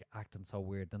dog is like acting so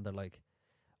weird. Then they're like,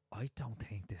 I don't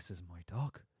think this is my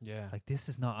dog. Yeah. Like this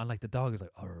is not, and like the dog is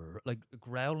like, "Arr," like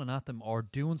growling at them or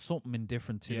doing something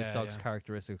indifferent to this Yeah, dog's yeah.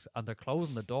 characteristics, and they're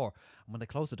closing the door. And when they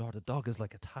close the door, the dog is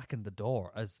like attacking the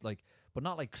door as like, but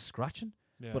not like scratching,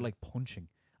 Yeah. but like punching.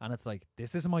 And it's like,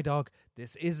 this isn't my dog.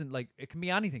 This isn't like, it can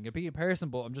be anything. It could be a person,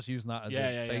 but I'm just using that as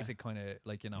a basic kind of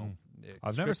like, you know.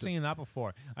 I've never descriptive. seen that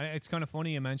before. And it's kind of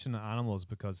funny you mention animals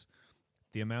because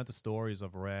the amount of stories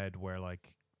I've read where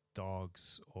like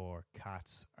dogs or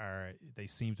cats they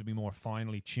seem to be more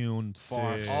finely tuned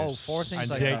For things and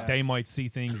like they, that. they might see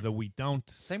things that we don't.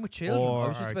 Same with children. Or I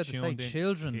was just are about to say, tuned in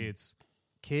children,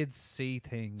 kids see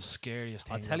things. Scariest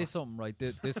thing. I'll tell you ever. something, right?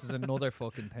 This is another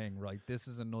fucking thing, right? This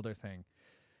is another thing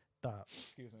that,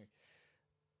 excuse me,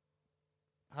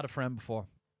 had a friend before,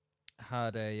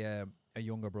 had a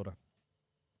younger brother,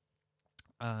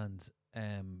 and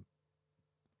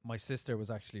my sister was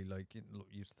actually like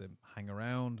used to hang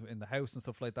around in the house and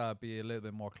stuff like that, be a little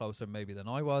bit more closer maybe than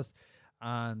I was,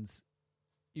 and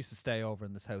used to stay over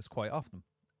in this house quite often.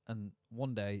 And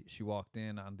one day she walked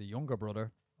in, and the younger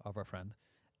brother of our friend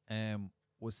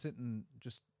was sitting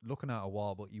just looking at a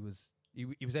wall, but he was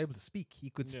able to speak. He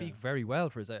could speak very well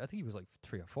for his age. I think he was like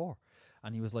 3 or 4,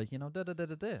 and he was like,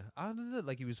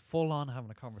 like he was full on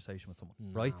having a conversation with someone,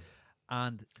 right?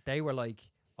 And they were like,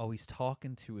 oh, he's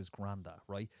talking to his granddad,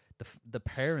 right? The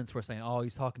parents were saying, oh,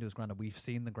 he's talking to his granddad. We've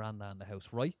seen the granddad in the house,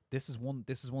 right? This is one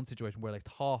situation where they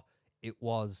thought it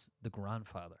was the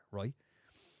grandfather, right?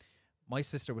 My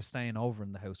sister was staying over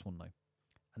in the house one night,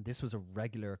 and this was a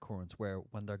regular occurrence where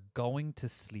when they're going to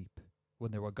sleep,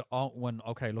 when they were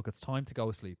it's time to go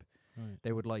to sleep,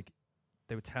 they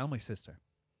would tell my sister,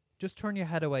 just turn your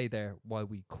head away there while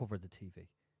we cover the TV,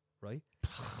 right?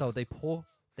 So they put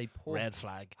Red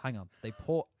flag. Hang on. They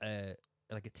put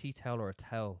like a tea towel or a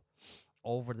towel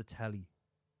over the telly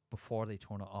before they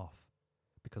turn it off,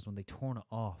 because when they turn it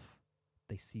off,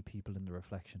 they see people in the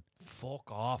reflection.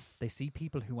 Fuck off. They see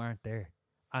people who aren't there,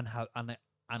 and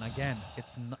again,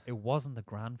 it wasn't the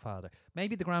grandfather.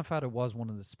 Maybe the grandfather was one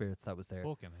of the spirits that was there.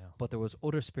 Fucking hell. But there was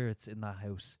other spirits in that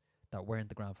house that weren't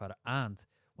the grandfather. And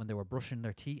when they were brushing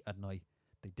their teeth at night,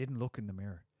 they didn't look in the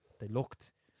mirror. They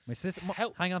looked. My sister,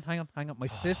 hang on. My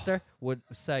sister would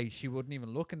say she wouldn't even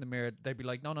look in the mirror. They'd be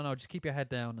like, no, just keep your head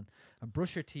down and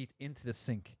brush your teeth into the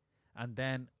sink. And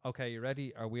then, okay, you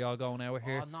ready? Are we all going out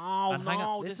here? Oh, And hang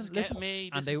on, this is listen. getting me.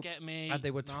 And This is getting me. And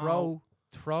they would No.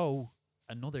 throw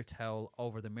another towel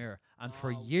over the mirror. And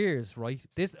for years, right?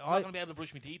 I'm not going to be able to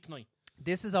brush my teeth tonight.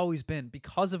 This has always been,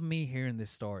 because of me hearing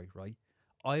this story, right?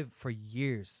 For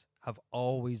years I've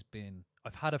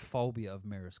had a phobia of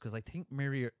mirrors, because I think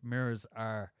mirrors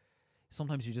are,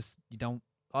 sometimes you don't,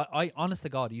 I honest to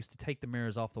God, I used to take the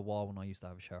mirrors off the wall when I used to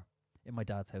have a shower in my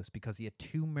dad's house, because he had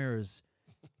 2 mirrors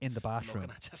in the bathroom.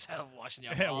 Looking at yourself, washing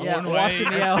your One way, washing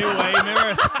me out. 2-way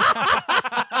mirrors.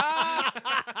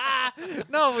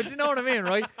 No, but you know what I mean,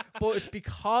 right? But it's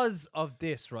because of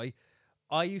this, right?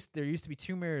 There used to be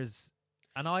 2 mirrors,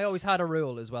 and I always had a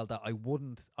rule as well that I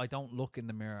don't look in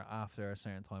the mirror after a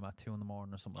certain time at 2 in the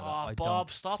morning or something like that. I Bob,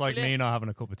 don't. stop. It's like will me you? not having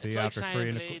a cup of tea It's like after saying 3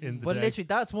 in bleeding. the But day. literally,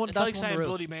 that's one. It's That's like one of saying the rules.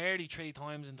 Bloody Mary 3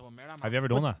 times into a mirror, man. Have you ever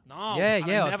done that? No. Yeah, and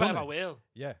yeah, I I've never done ever it. will.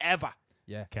 Yeah, Ever.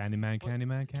 yeah.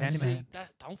 Candyman. See,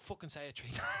 Don't fucking say it 3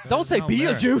 times. Don't say no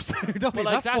mirror. Beetlejuice. Don't be But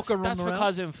like that that's fucker running around.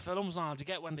 because in films now, you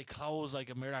get when they close like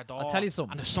a mirror door. I'll tell you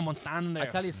something. And there's someone standing there.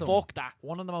 I'll tell you something. Fuck that.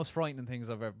 One of the most frightening things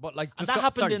I've ever. But like, And just that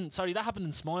happened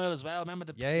in Smile as well. Remember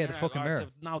the Yeah, the fucking or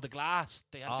mirror. the glass.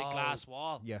 They had the Oh. glass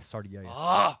wall. Yeah, sorry, yeah.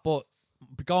 Ah. But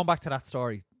going back to that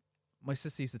story, my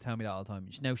sister used to tell me that all the time.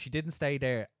 Now, she didn't stay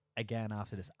there again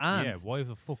after this. And Yeah, why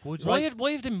the fuck would you? Why have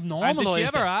they And normalised did you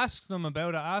ever it? ask them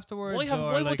about it afterwards?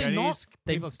 Why would like, they are not? these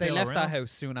they people still left around? that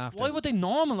house soon after. Why would they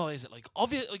normalise it? Like,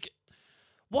 obvious, like,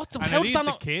 what the And hell are is these that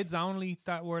the not? kids only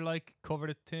that were like covered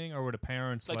a thing, or were the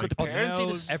parents Like, like? could the parents see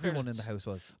 "No, this? Everyone in the spirits?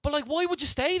 house was. But like, why would you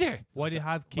stay there? Why do you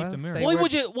have keep Well, the mirror? they Why were-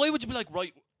 would you be like,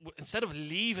 right, instead of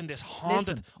leaving this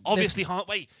haunted,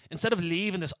 Listen, instead of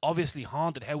leaving this obviously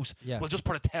haunted house, Yeah. we'll just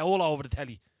put a towel over the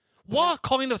telly. What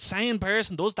kind of sane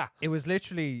person does that? It was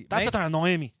literally. That's what they're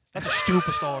annoying me. That's a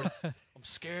stupid story. I'm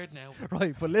scared now.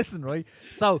 Right, but listen, right.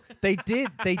 So they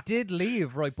did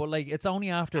leave, right. But like, it's only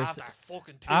after After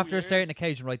fucking 2 after a years. certain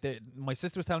occasion, right. My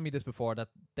sister was telling me this before, that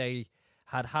they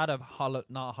had a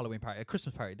not a Halloween party, a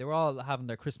Christmas party. They were all having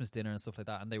their Christmas dinner and stuff like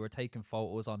that, and they were taking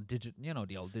photos on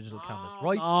the old digital cameras,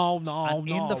 right? No, And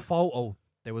in the photo,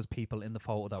 there was people in the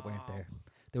photo that weren't there.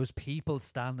 There was people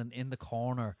standing in the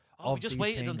corner. Oh, we just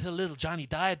waited until little Johnny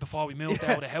died before we moved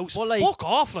out of the house. Well, like- Fuck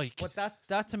off, like. But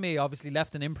that to me obviously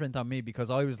left an imprint on me, because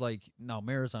I was like, no,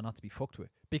 mirrors are not to be fucked with,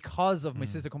 because of my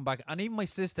sister coming back. And even my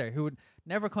sister, who would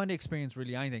never kind of experience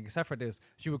really anything except for this,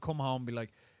 she would come home and be like,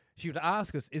 she would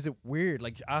ask us, is it weird?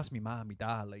 Like, ask me mom, me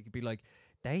dad, like, it'd be like,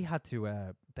 they had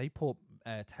to they put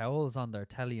towels on their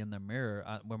telly in their mirror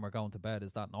when we're going to bed.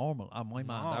 Is that normal? And my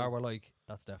mom and dad were like,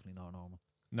 that's definitely not normal.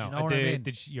 No, you know what I mean?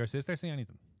 did your sister see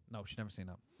anything? No, she's never seen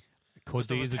that. Could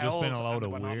there these was have just been towels a load and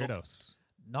of they were not weirdos?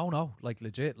 No, like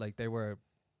legit, like they were.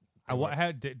 And what?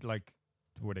 How did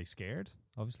were they scared?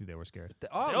 Obviously, they were scared. They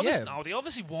Oh obviously, yeah, no, they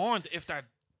obviously warned if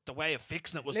the the way of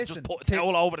fixing it was Listen, to just put a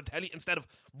towel over the telly instead of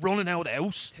running out of the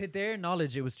house. To their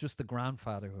knowledge, it was just the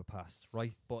grandfather who had passed,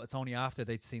 right? But it's only after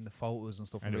they'd seen the photos and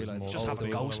stuff and And it was realised just having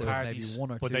there was ghost maybe parties.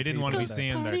 one or But two they didn't people want to be there.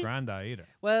 seeing their granddad either.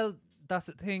 Well, that's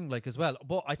the thing, like, as well.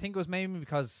 But I think it was mainly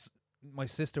because my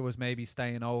sister was maybe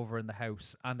staying over in the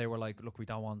house and they were like, look, we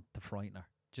don't want to frighten her.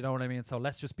 Do you know what I mean? So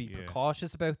let's just be Yeah.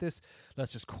 precautious about this.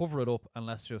 Let's just cover it up and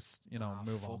let's just, move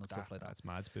fuck on and that. stuff like that. That's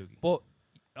mad spooky. But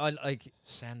I like,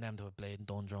 Send them to a Blade and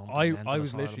Dundrum. I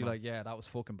was literally like, yeah, that was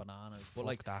fucking bananas. fuck But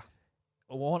like, that.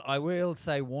 I will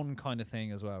say one kind of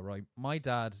thing as well, right? My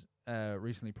dad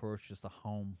recently purchased a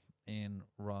home in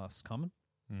Roscommon.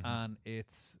 Mhm. And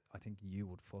I think you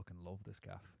would fucking love this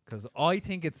gaff because I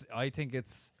think it's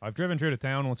I've driven through the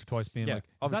town once or twice, being Yeah, like, "Is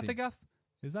that obviously. the gaff?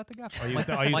 Is that the gaff?"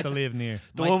 I used to live near.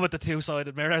 The one with the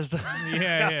two-sided mirrors.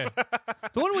 Yeah.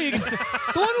 The one where you can see.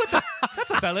 The one with the.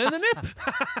 That's a fella in the nip.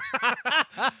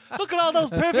 Look at all those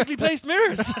perfectly placed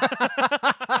mirrors.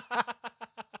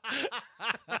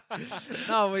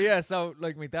 no, but yeah, so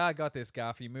like my dad got this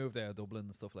gaff, he moved out of Dublin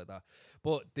and stuff like that.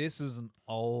 But this was an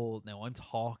old. Now I'm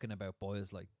talking about,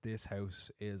 boys, like this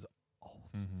house is old.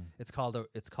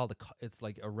 It's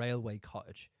like a railway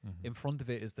cottage. In front of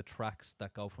it is the tracks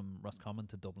that go from Roscommon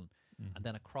to Dublin, and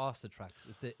then across the tracks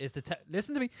is the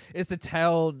listen to me, is the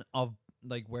town of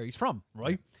like where he's from,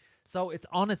 right? So it's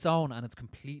on its own and it's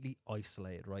completely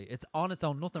isolated, right? It's on its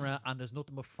own, nothing around, and there's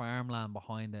nothing but farmland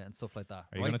behind it and stuff like that.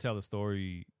 Are you going to tell the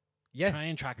story? Yeah,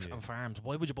 Train tracks and farms.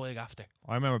 Why would you buy a gaff there?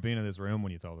 I remember being in this room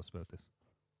when you told us about this.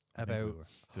 about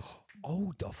Just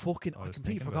the fucking I was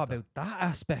completely thinking forgot about about that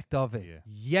aspect of it. Yeah.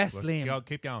 Yes, Liam.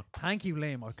 keep going. Thank you,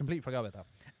 Liam. I completely forgot about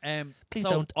that. Please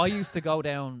so don't. I used to go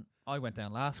down. I went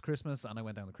down last Christmas and I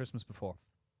went down the Christmas before,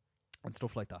 and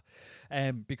stuff like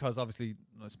that. Because obviously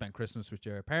I spent Christmas with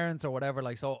your parents or whatever.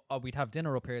 Like, so we'd have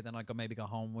dinner up here. Then I'd maybe go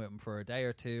home with them for a day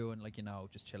or two and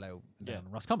just chill out down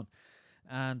in Roscommon.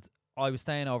 And I was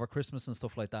staying over Christmas and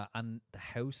stuff like that. And the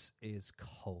house is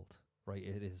cold, right?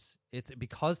 It is. It's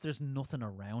because there's nothing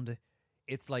around it.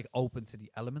 It's like open to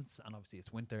the elements, and obviously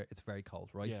it's winter. It's very cold,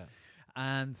 right? Yeah.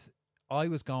 And I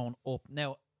was going up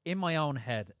now in my own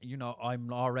head.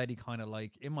 I'm already kind of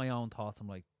like in my own thoughts. I'm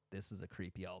like, this is a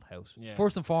creepy old house. Yeah.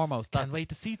 First and foremost, Can't that's wait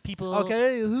to see people.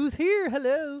 okay. Who's here?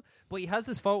 Hello. But he has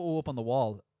this photo up on the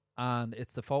wall, and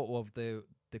it's a photo of the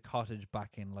cottage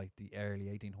back in like the early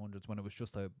 1800s when it was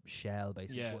just a shell,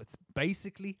 basically. Yeah. But it's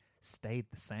basically stayed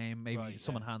the same. Maybe Right,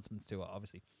 some yeah. enhancements to it,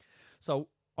 obviously. So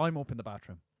I'm up in the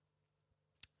bathroom.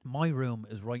 My room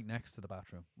is right next to the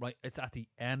bathroom. Right, it's at the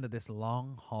end of this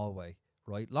long hallway.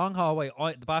 Right, long hallway.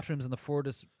 The bathroom's in the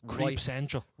furthest Creep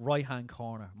Central. right hand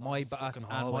corner. My fucking and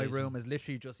my hallways room is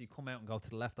literally just you come out and go to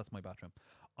the left. That's my bathroom.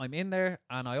 I'm in there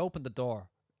and I open the door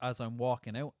as I'm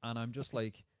walking out, and I'm just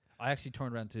like, I actually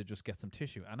turned around to just get some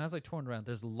tissue. And as I turned around,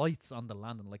 there's lights on the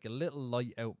landing, like a little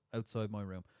light outside my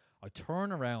room. I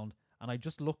turn around and I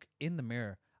just look in the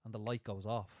mirror, and the light goes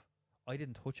off. I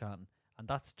didn't touch anything, and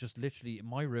that's just literally in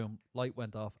my room. Light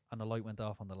went off, and the light went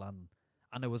off on the landing,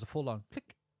 and it was a full on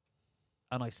click.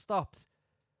 And I stopped,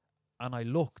 and I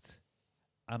looked,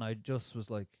 and I just was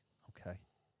like, okay.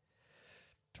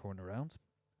 Turned around,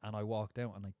 and I walked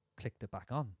out, and I clicked it back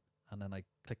on, and then I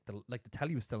clicked the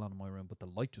telly was still on in my room, but the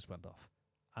light just went off,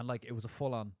 and like it was a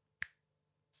full on.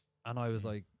 And I was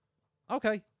like,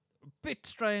 okay, bit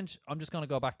strange. I'm just gonna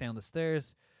go back down the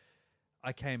stairs.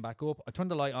 I came back up. I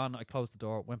turned the light on. I closed the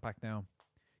door. Went back down.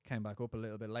 Came back up a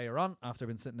little bit later on after I'd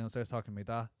been sitting downstairs talking to my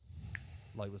dad.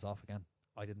 Light was off again.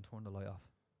 I didn't turn the light off.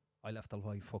 I left the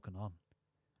light fucking on.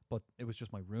 But it was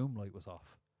just my room light was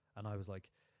off. And I was like,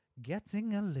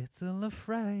 getting a little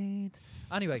afraid.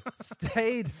 Anyway,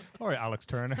 stayed. All right, Alex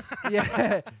Turner.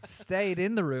 Yeah, stayed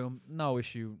in the room. No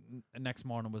issue. Next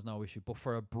morning was no issue. But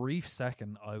for a brief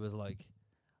second, I was like,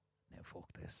 now fuck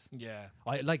this. Yeah.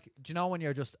 I like, do you know when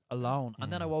you're just alone?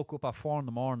 And then I woke up at 4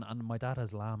 a.m. and my dad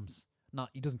has lambs.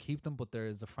 He doesn't keep them, but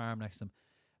there's a farm next to him.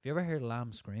 Have you ever heard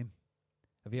lambs scream?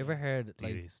 Have you ever heard Do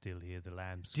you like? still hear the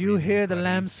lambs? Do you hear the Clarice?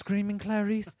 lambs screaming,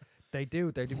 Clarice? They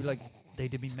do. They'd be like,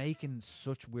 they'd be making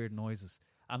such weird noises.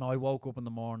 And I woke up in the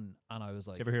morning and I was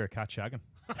like, Do you ever hear a cat shagging?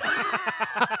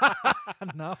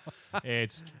 no.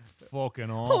 It's fucking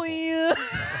awful. Oh yeah.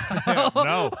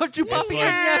 No. What you It's puppy?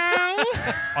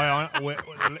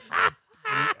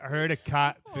 I heard a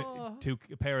cat,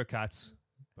 a pair of cats.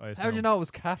 How'd you know it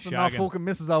was cats and not Shagging. fucking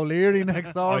Mrs. O'Leary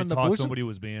next door I in the thought bushes? somebody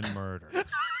was being murdered.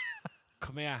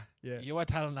 Come here. Yeah. You were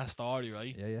telling that story,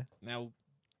 right? Yeah, yeah. Now,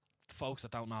 folks that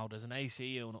don't know, there's an AC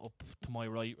unit up to my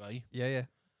right, right? Yeah, yeah.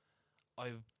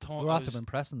 I We're after been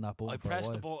pressing that button I for a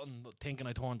pressed the while. button thinking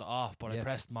I turned it off, but I Yeah.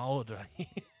 pressed mode, right?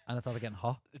 And it's all getting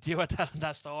hot. You were telling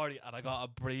that story, and I got a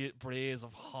breeze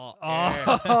of hot Oh. air,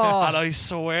 and I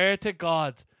swear to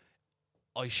God,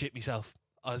 I shit myself.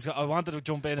 I wanted to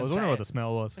jump in I and was say wondering what it. the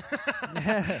smell was.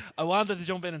 I wanted to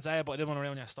jump in and say it, but I didn't want to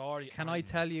ruin your story. Can I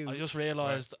tell you? I just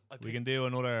realised We can do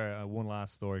another one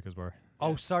last story because we're.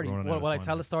 Oh, sorry. We're running out Will of I time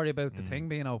tell now. a story about the Mhm. thing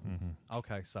being open? Mhm.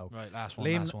 Okay, so right. Last one.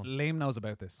 Last one. Liam knows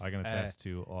about this. I can attest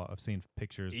to. I've seen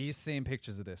pictures. He's seen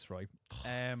pictures of this, right?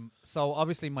 So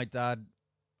obviously my dad,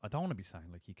 I don't want to be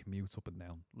saying like he commutes up and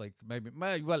down. Like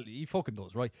well, he fucking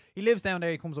does, right? He lives down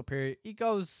there, he comes up here, he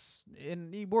goes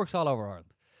in, he works all over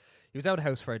Ireland. He was out of the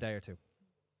house for a day or two.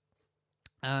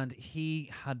 And he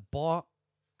had bought,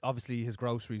 obviously, his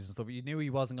groceries and stuff. He knew he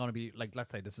wasn't going to be, like, let's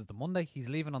say this is the Monday. He's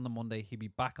leaving on the Monday. He'd be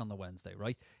back on the Wednesday,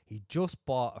 right? He just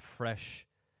bought a fresh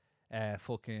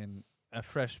thing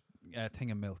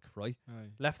of milk, right?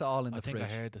 Left it all in I the think fridge.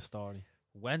 I heard the story.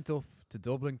 Went up to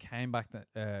Dublin, came back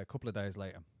a couple of days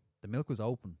later. The milk was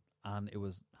open and it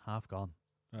was half gone,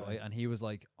 right? And he was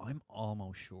like, I'm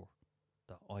almost sure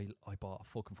that I bought a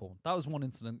fucking phone. That was one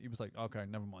incident. He was like, okay,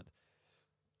 never mind.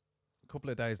 A couple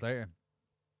of days later,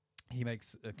 he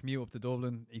makes a commute up to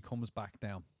Dublin. He comes back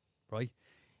down, right?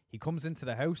 He comes into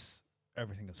the house.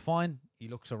 Everything is fine. He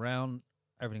looks around.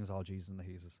 Everything's all Jesus and the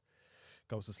Hesus.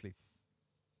 Goes to sleep.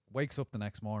 Wakes up the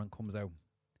next morning, comes out.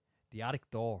 The attic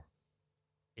door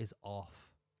is off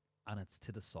and it's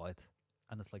to the side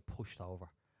and it's like pushed over.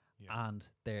 Yeah. And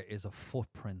there is a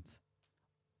footprint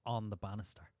on the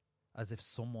banister as if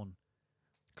someone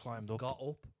Climbed up. got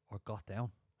up or got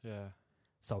down. Yeah.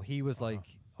 So he was like,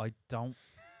 I don't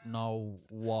know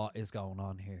what is going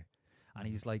on here. And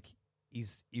he's like,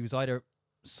 he was either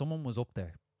someone was up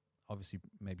there, obviously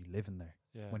maybe living there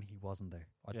Yeah. when he wasn't there.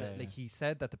 Or Yeah, like he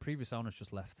said that the previous owners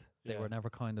just left. They Yeah. were never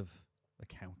kind of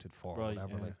accounted for or Right,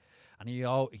 whatever. yeah. Like, and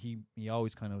he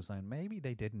always kind of was saying maybe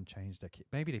they didn't change their key.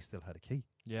 Maybe they still had a key.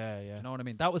 Yeah. Do Yeah. you know what I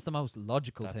mean? That was the most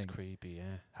logical That's thing. creepy.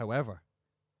 Yeah. However,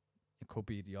 it could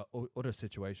be the other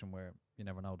situation where you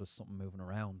never know, there's something moving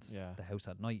around Yeah. the house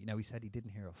at night. Now, he said he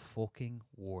didn't hear a fucking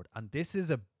word. And this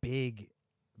is a big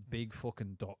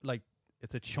fucking door. Like,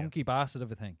 it's a chunky bastard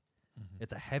of a thing.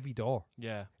 It's a heavy door.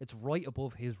 Yeah. It's right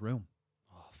above his room,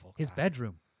 Oh fuck. his that.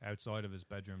 bedroom. Outside of his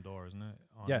bedroom door, isn't it?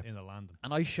 Yeah. In the landing.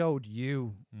 And I showed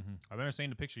you I've never seen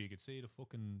the picture. You could see the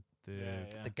fucking Yeah.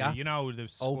 Yeah. the gap. you know, the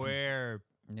square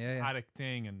Yeah. attic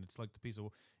thing, and it's like the piece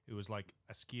of. It was like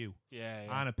askew, Yeah.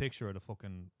 Yeah. and a picture of the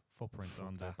fucking footprint Fuck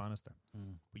on the that. banister.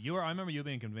 Mm. But I remember you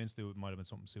being convinced it might have been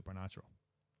something supernatural.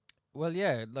 Well,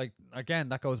 yeah, like, again,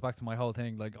 that goes back to my whole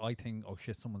thing. Like, I think, oh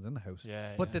shit, someone's in the house.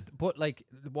 Yeah. But yeah. but like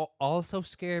what also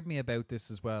scared me about this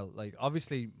as well, like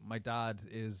obviously my dad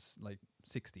is like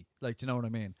 60, like, do you know what I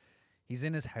mean? He's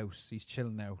in his house, he's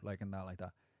chilling out, like, and that, like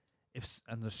that.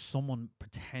 And there's someone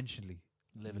potentially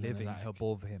living living in his attic.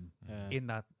 above him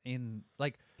Yeah. in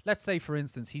like, let's say for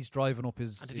instance he's driving up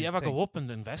his. And did his you ever thing. go up and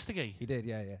investigate? He did,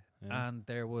 yeah. Yeah. And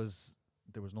there was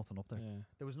nothing up there. Yeah.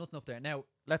 There was nothing up there. Now,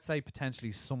 let's say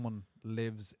potentially someone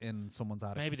lives in someone's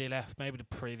attic. Maybe they left. Maybe the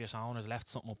previous owners left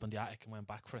something up in the attic and went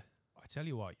back for it. I tell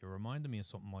you what, you're reminding me of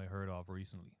something I heard of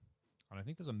recently, and I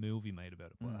think there's a movie made about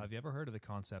it. But have you ever heard of the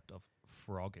concept of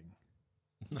frogging?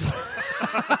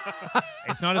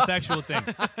 It's not a sexual thing.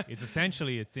 It's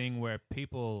essentially a thing where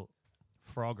people,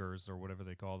 froggers or whatever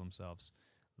they call themselves,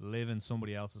 live in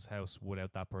somebody else's house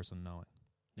without that person knowing.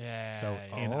 Yeah. So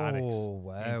yeah. in attics, Oh,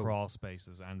 wow. in crawl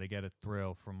spaces, and they get a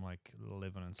thrill from like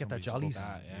living in Get that somebody's jollies. fucking-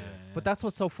 That, yeah. But that's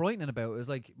what's so frightening about it is,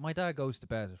 like, my dad goes to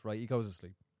bed, right? He goes to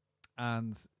sleep,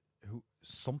 and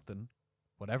something,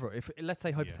 whatever. If let's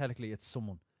say hypothetically it's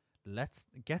someone,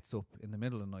 gets up in the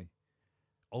middle of the night,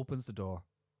 opens the door,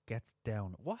 gets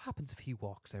down. What happens if he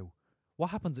walks out? What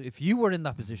happens if you were in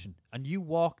that position and you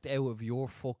walked out of your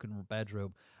fucking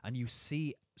bedroom and you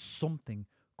see something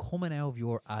coming out of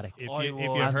your attic? If I you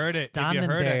would. heard it, Standing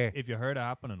there. if you heard it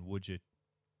happening, would you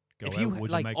go If out? you, Would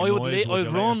like, you make I a would. noise? I would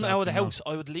you let run yourself out of the be known? house.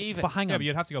 I would leave it. But hang Yeah, on, but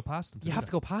you'd have to go past them. you have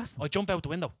to go past them. I'd jump out the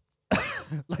window.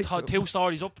 Like, 2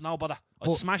 stories up. No bother. I'd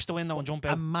But- smash the window and jump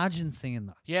out. imagine seeing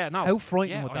that. Yeah. No. How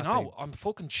frightening yeah, would that I know. be? I'm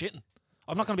fucking shitting.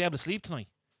 I'm not going to be able to sleep tonight.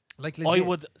 Like, I legit.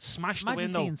 would smash the Imagine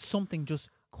window. seeing something just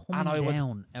And I coming would-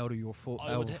 down out of your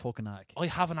I out would of a fucking attic. I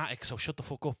have an attic, so shut the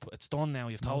fuck up. It's done now.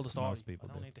 You've told the story. most people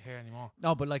I don't do. need to hear anymore.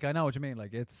 No, but like, I know what you mean.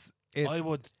 Like, it. I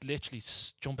would literally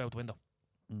jump out the window.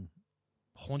 Mm.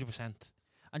 100%.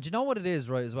 And do you know what it is,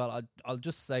 right? As well, I'll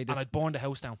just say this And I'd burn the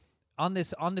house down. on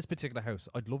this particular house.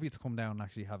 I'd love you to come down and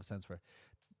actually have a sense for it.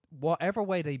 Whatever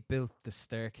way they built the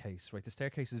staircase, right? The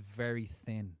staircase is very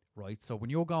thin, right? So when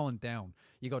you're going down,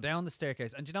 you go down the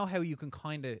staircase, and do you know how you can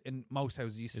kind of, in most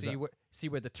houses, you see that-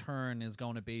 where the turn is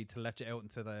going to be to let you out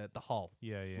into the hall,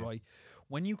 Yeah, yeah. right?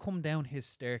 when you come down his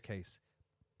staircase,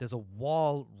 there's a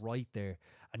wall right there,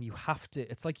 and you have to.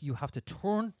 It's like you have to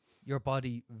turn your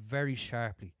body very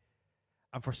sharply.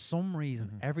 And for some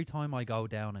reason, every time I go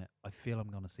down it, I feel I'm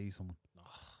gonna see someone.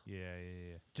 Yeah.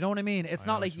 Do you know what I mean? It's I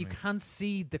know not like what you you mean. can't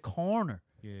see the corner.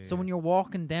 Yeah. So when you're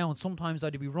walking down, sometimes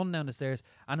I'd be running down the stairs,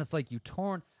 and it's like you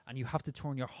turn, and you have to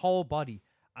turn your whole body.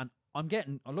 And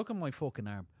I look at my fucking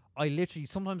arm. I literally,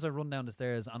 sometimes I run down the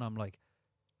stairs, and I'm like,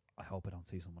 I hope I don't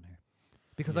see someone here,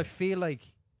 because I feel like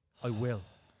I will.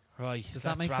 Right, Does that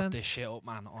let's make wrap sense? this shit up,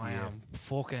 man. I am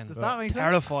fucking Does that make sense?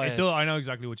 terrified. It does, I know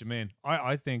exactly what you mean.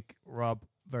 I think, Rob,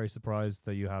 very surprised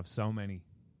that you have so many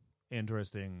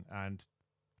interesting and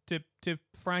to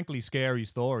frankly scary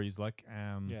stories. Like,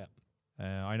 Yeah.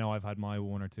 I know I've had my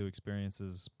one or two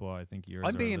experiences, but I think yours.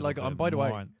 I'm are being a like, little I'm bit by the way,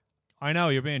 more- I know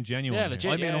you're being genuine. Yeah, here.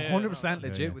 legit. I'm being yeah, 100% no.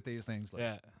 legit Yeah. with these things. Like,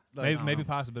 Yeah. Maybe, No, maybe no.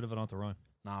 pass a bit of it on to Ryan.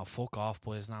 No, fuck off,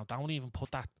 boys. Now, don't even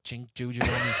put that juju on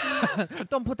me.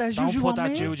 don't put that Don't juju put on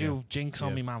that me. juju jinx on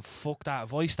Yeah. me, man. Fuck that.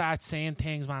 If I start saying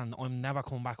things, man, I'm never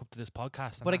coming back up to this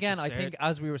podcast. and But that's again, I absurd. think,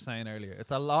 as we were saying earlier,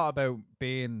 it's a lot about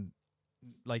being,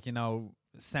 like, you know,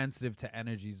 sensitive to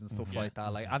energies and stuff Mhm. like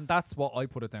that. Like, and that's what I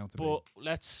put it down to. But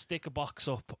let's stick a box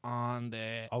up on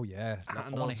the oh yeah, I want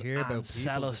handles to hear about and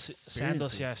send people's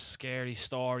us your experiences. scary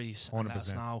stories and let us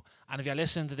 100%. know. And if you're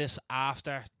listening to this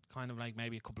after, kind of like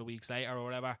maybe a couple of weeks later or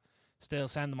whatever, still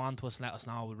send them on to us and let us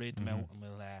know. We'll read them out and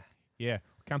we'll Yeah.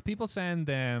 Can people send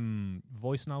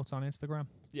voice notes on Instagram?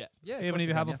 Yeah, of Even course if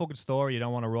you have can, a fucking story, you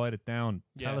don't want to write it down.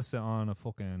 Tell Yeah. us it on a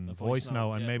fucking A voice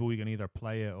note, and yeah. maybe we can either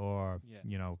play it or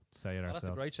Yeah. say it Oh, that's a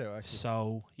ourselves. great show, actually.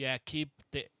 So yeah, keep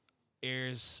the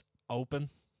ears open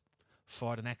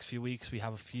for the next few weeks. We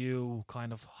have a few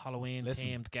kind of Halloween Listen,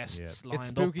 themed guests lined It's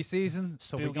up. spooky season,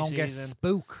 so we're Spooky gonna get season.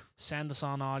 spook. Send us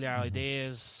on all your Mhm.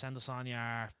 ideas. Send us on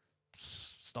your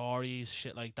stories,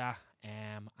 shit like that.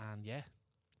 And yeah,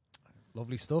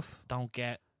 Lovely stuff. don't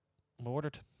get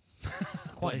murdered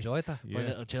Quite by, enjoyed that. by Yeah.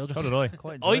 little children. So did I.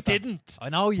 Quite I enjoyed that. didn't. I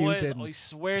know you Boys, didn't. I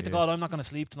swear to Yeah. God, I'm not going to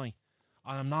sleep tonight.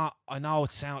 And I'm not. I know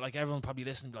it sounds like everyone probably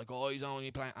listening, be like, "Oh, he's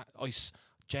only playing."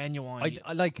 Genuinely.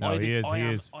 I like. No, he is. I He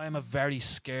am, is. I am a very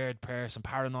scared person,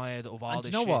 paranoid of all And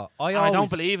this do you know shit. what? And I don't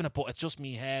believe in it, but it's just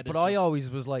me head. But It's I just, always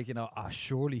was like, you know,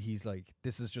 surely he's like,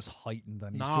 this is just heightened,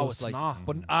 and he's no, just it's like, not.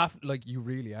 but after, like, you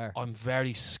really are. I'm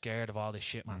very scared of all this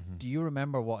shit, man. Mhm. Do you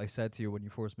remember what I said to you when you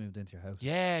first moved into your house?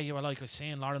 Yeah, you were like, I was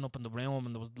seeing Lauren up in the room,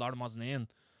 and Lauren wasn't in.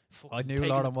 Fucking I knew taking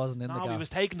Lauren the- wasn't in the No, he gaff. was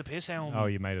taking the piss out. of me. Oh,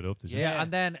 you made it up, did you? Yeah, Yeah.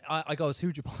 and then I goes,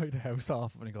 who'd you buy the house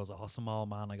off? And he goes, oh, some old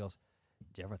man. I goes,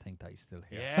 do you ever think that he's still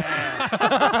here?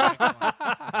 Yeah.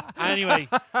 Anyway,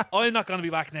 I'm not going to be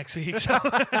back next week. So.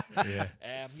 Yeah.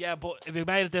 Yeah, but if you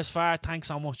made it this far, thanks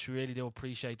so much. We really do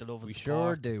appreciate the love and We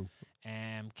support. sure do.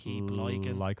 Keep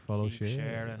liking, Like, follow, keep share.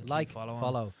 sharing, Like, keep following.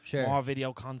 follow, share. More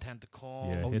video content to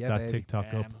come. Yeah, Oh, hit yeah, that baby.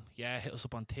 TikTok up. Yeah, hit us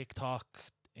up on TikTok,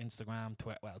 Instagram,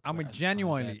 Twitter. Well, And we Twitter's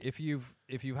genuinely, kinda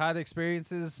if you've had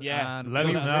experiences, Yeah, and let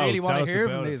we us know. really want Tell to us hear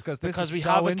about from it. these because dead. this Because is we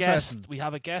so have a interesting, guest. We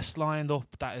have a guest lined up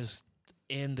that is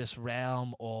in this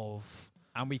realm of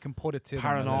and we can put it to them.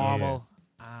 paranormal,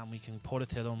 and we can put it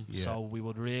to them. Yeah. So we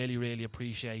would really, really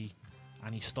appreciate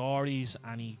any stories,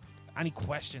 any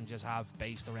questions you have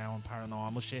based around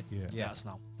paranormal shit. Yeah. Yeah. Let us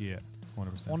know. Yeah.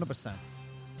 100%. 100%.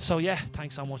 So yeah,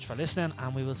 thanks so much for listening,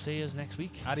 and we will see you next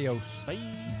week. Adios. Bye.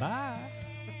 Bye.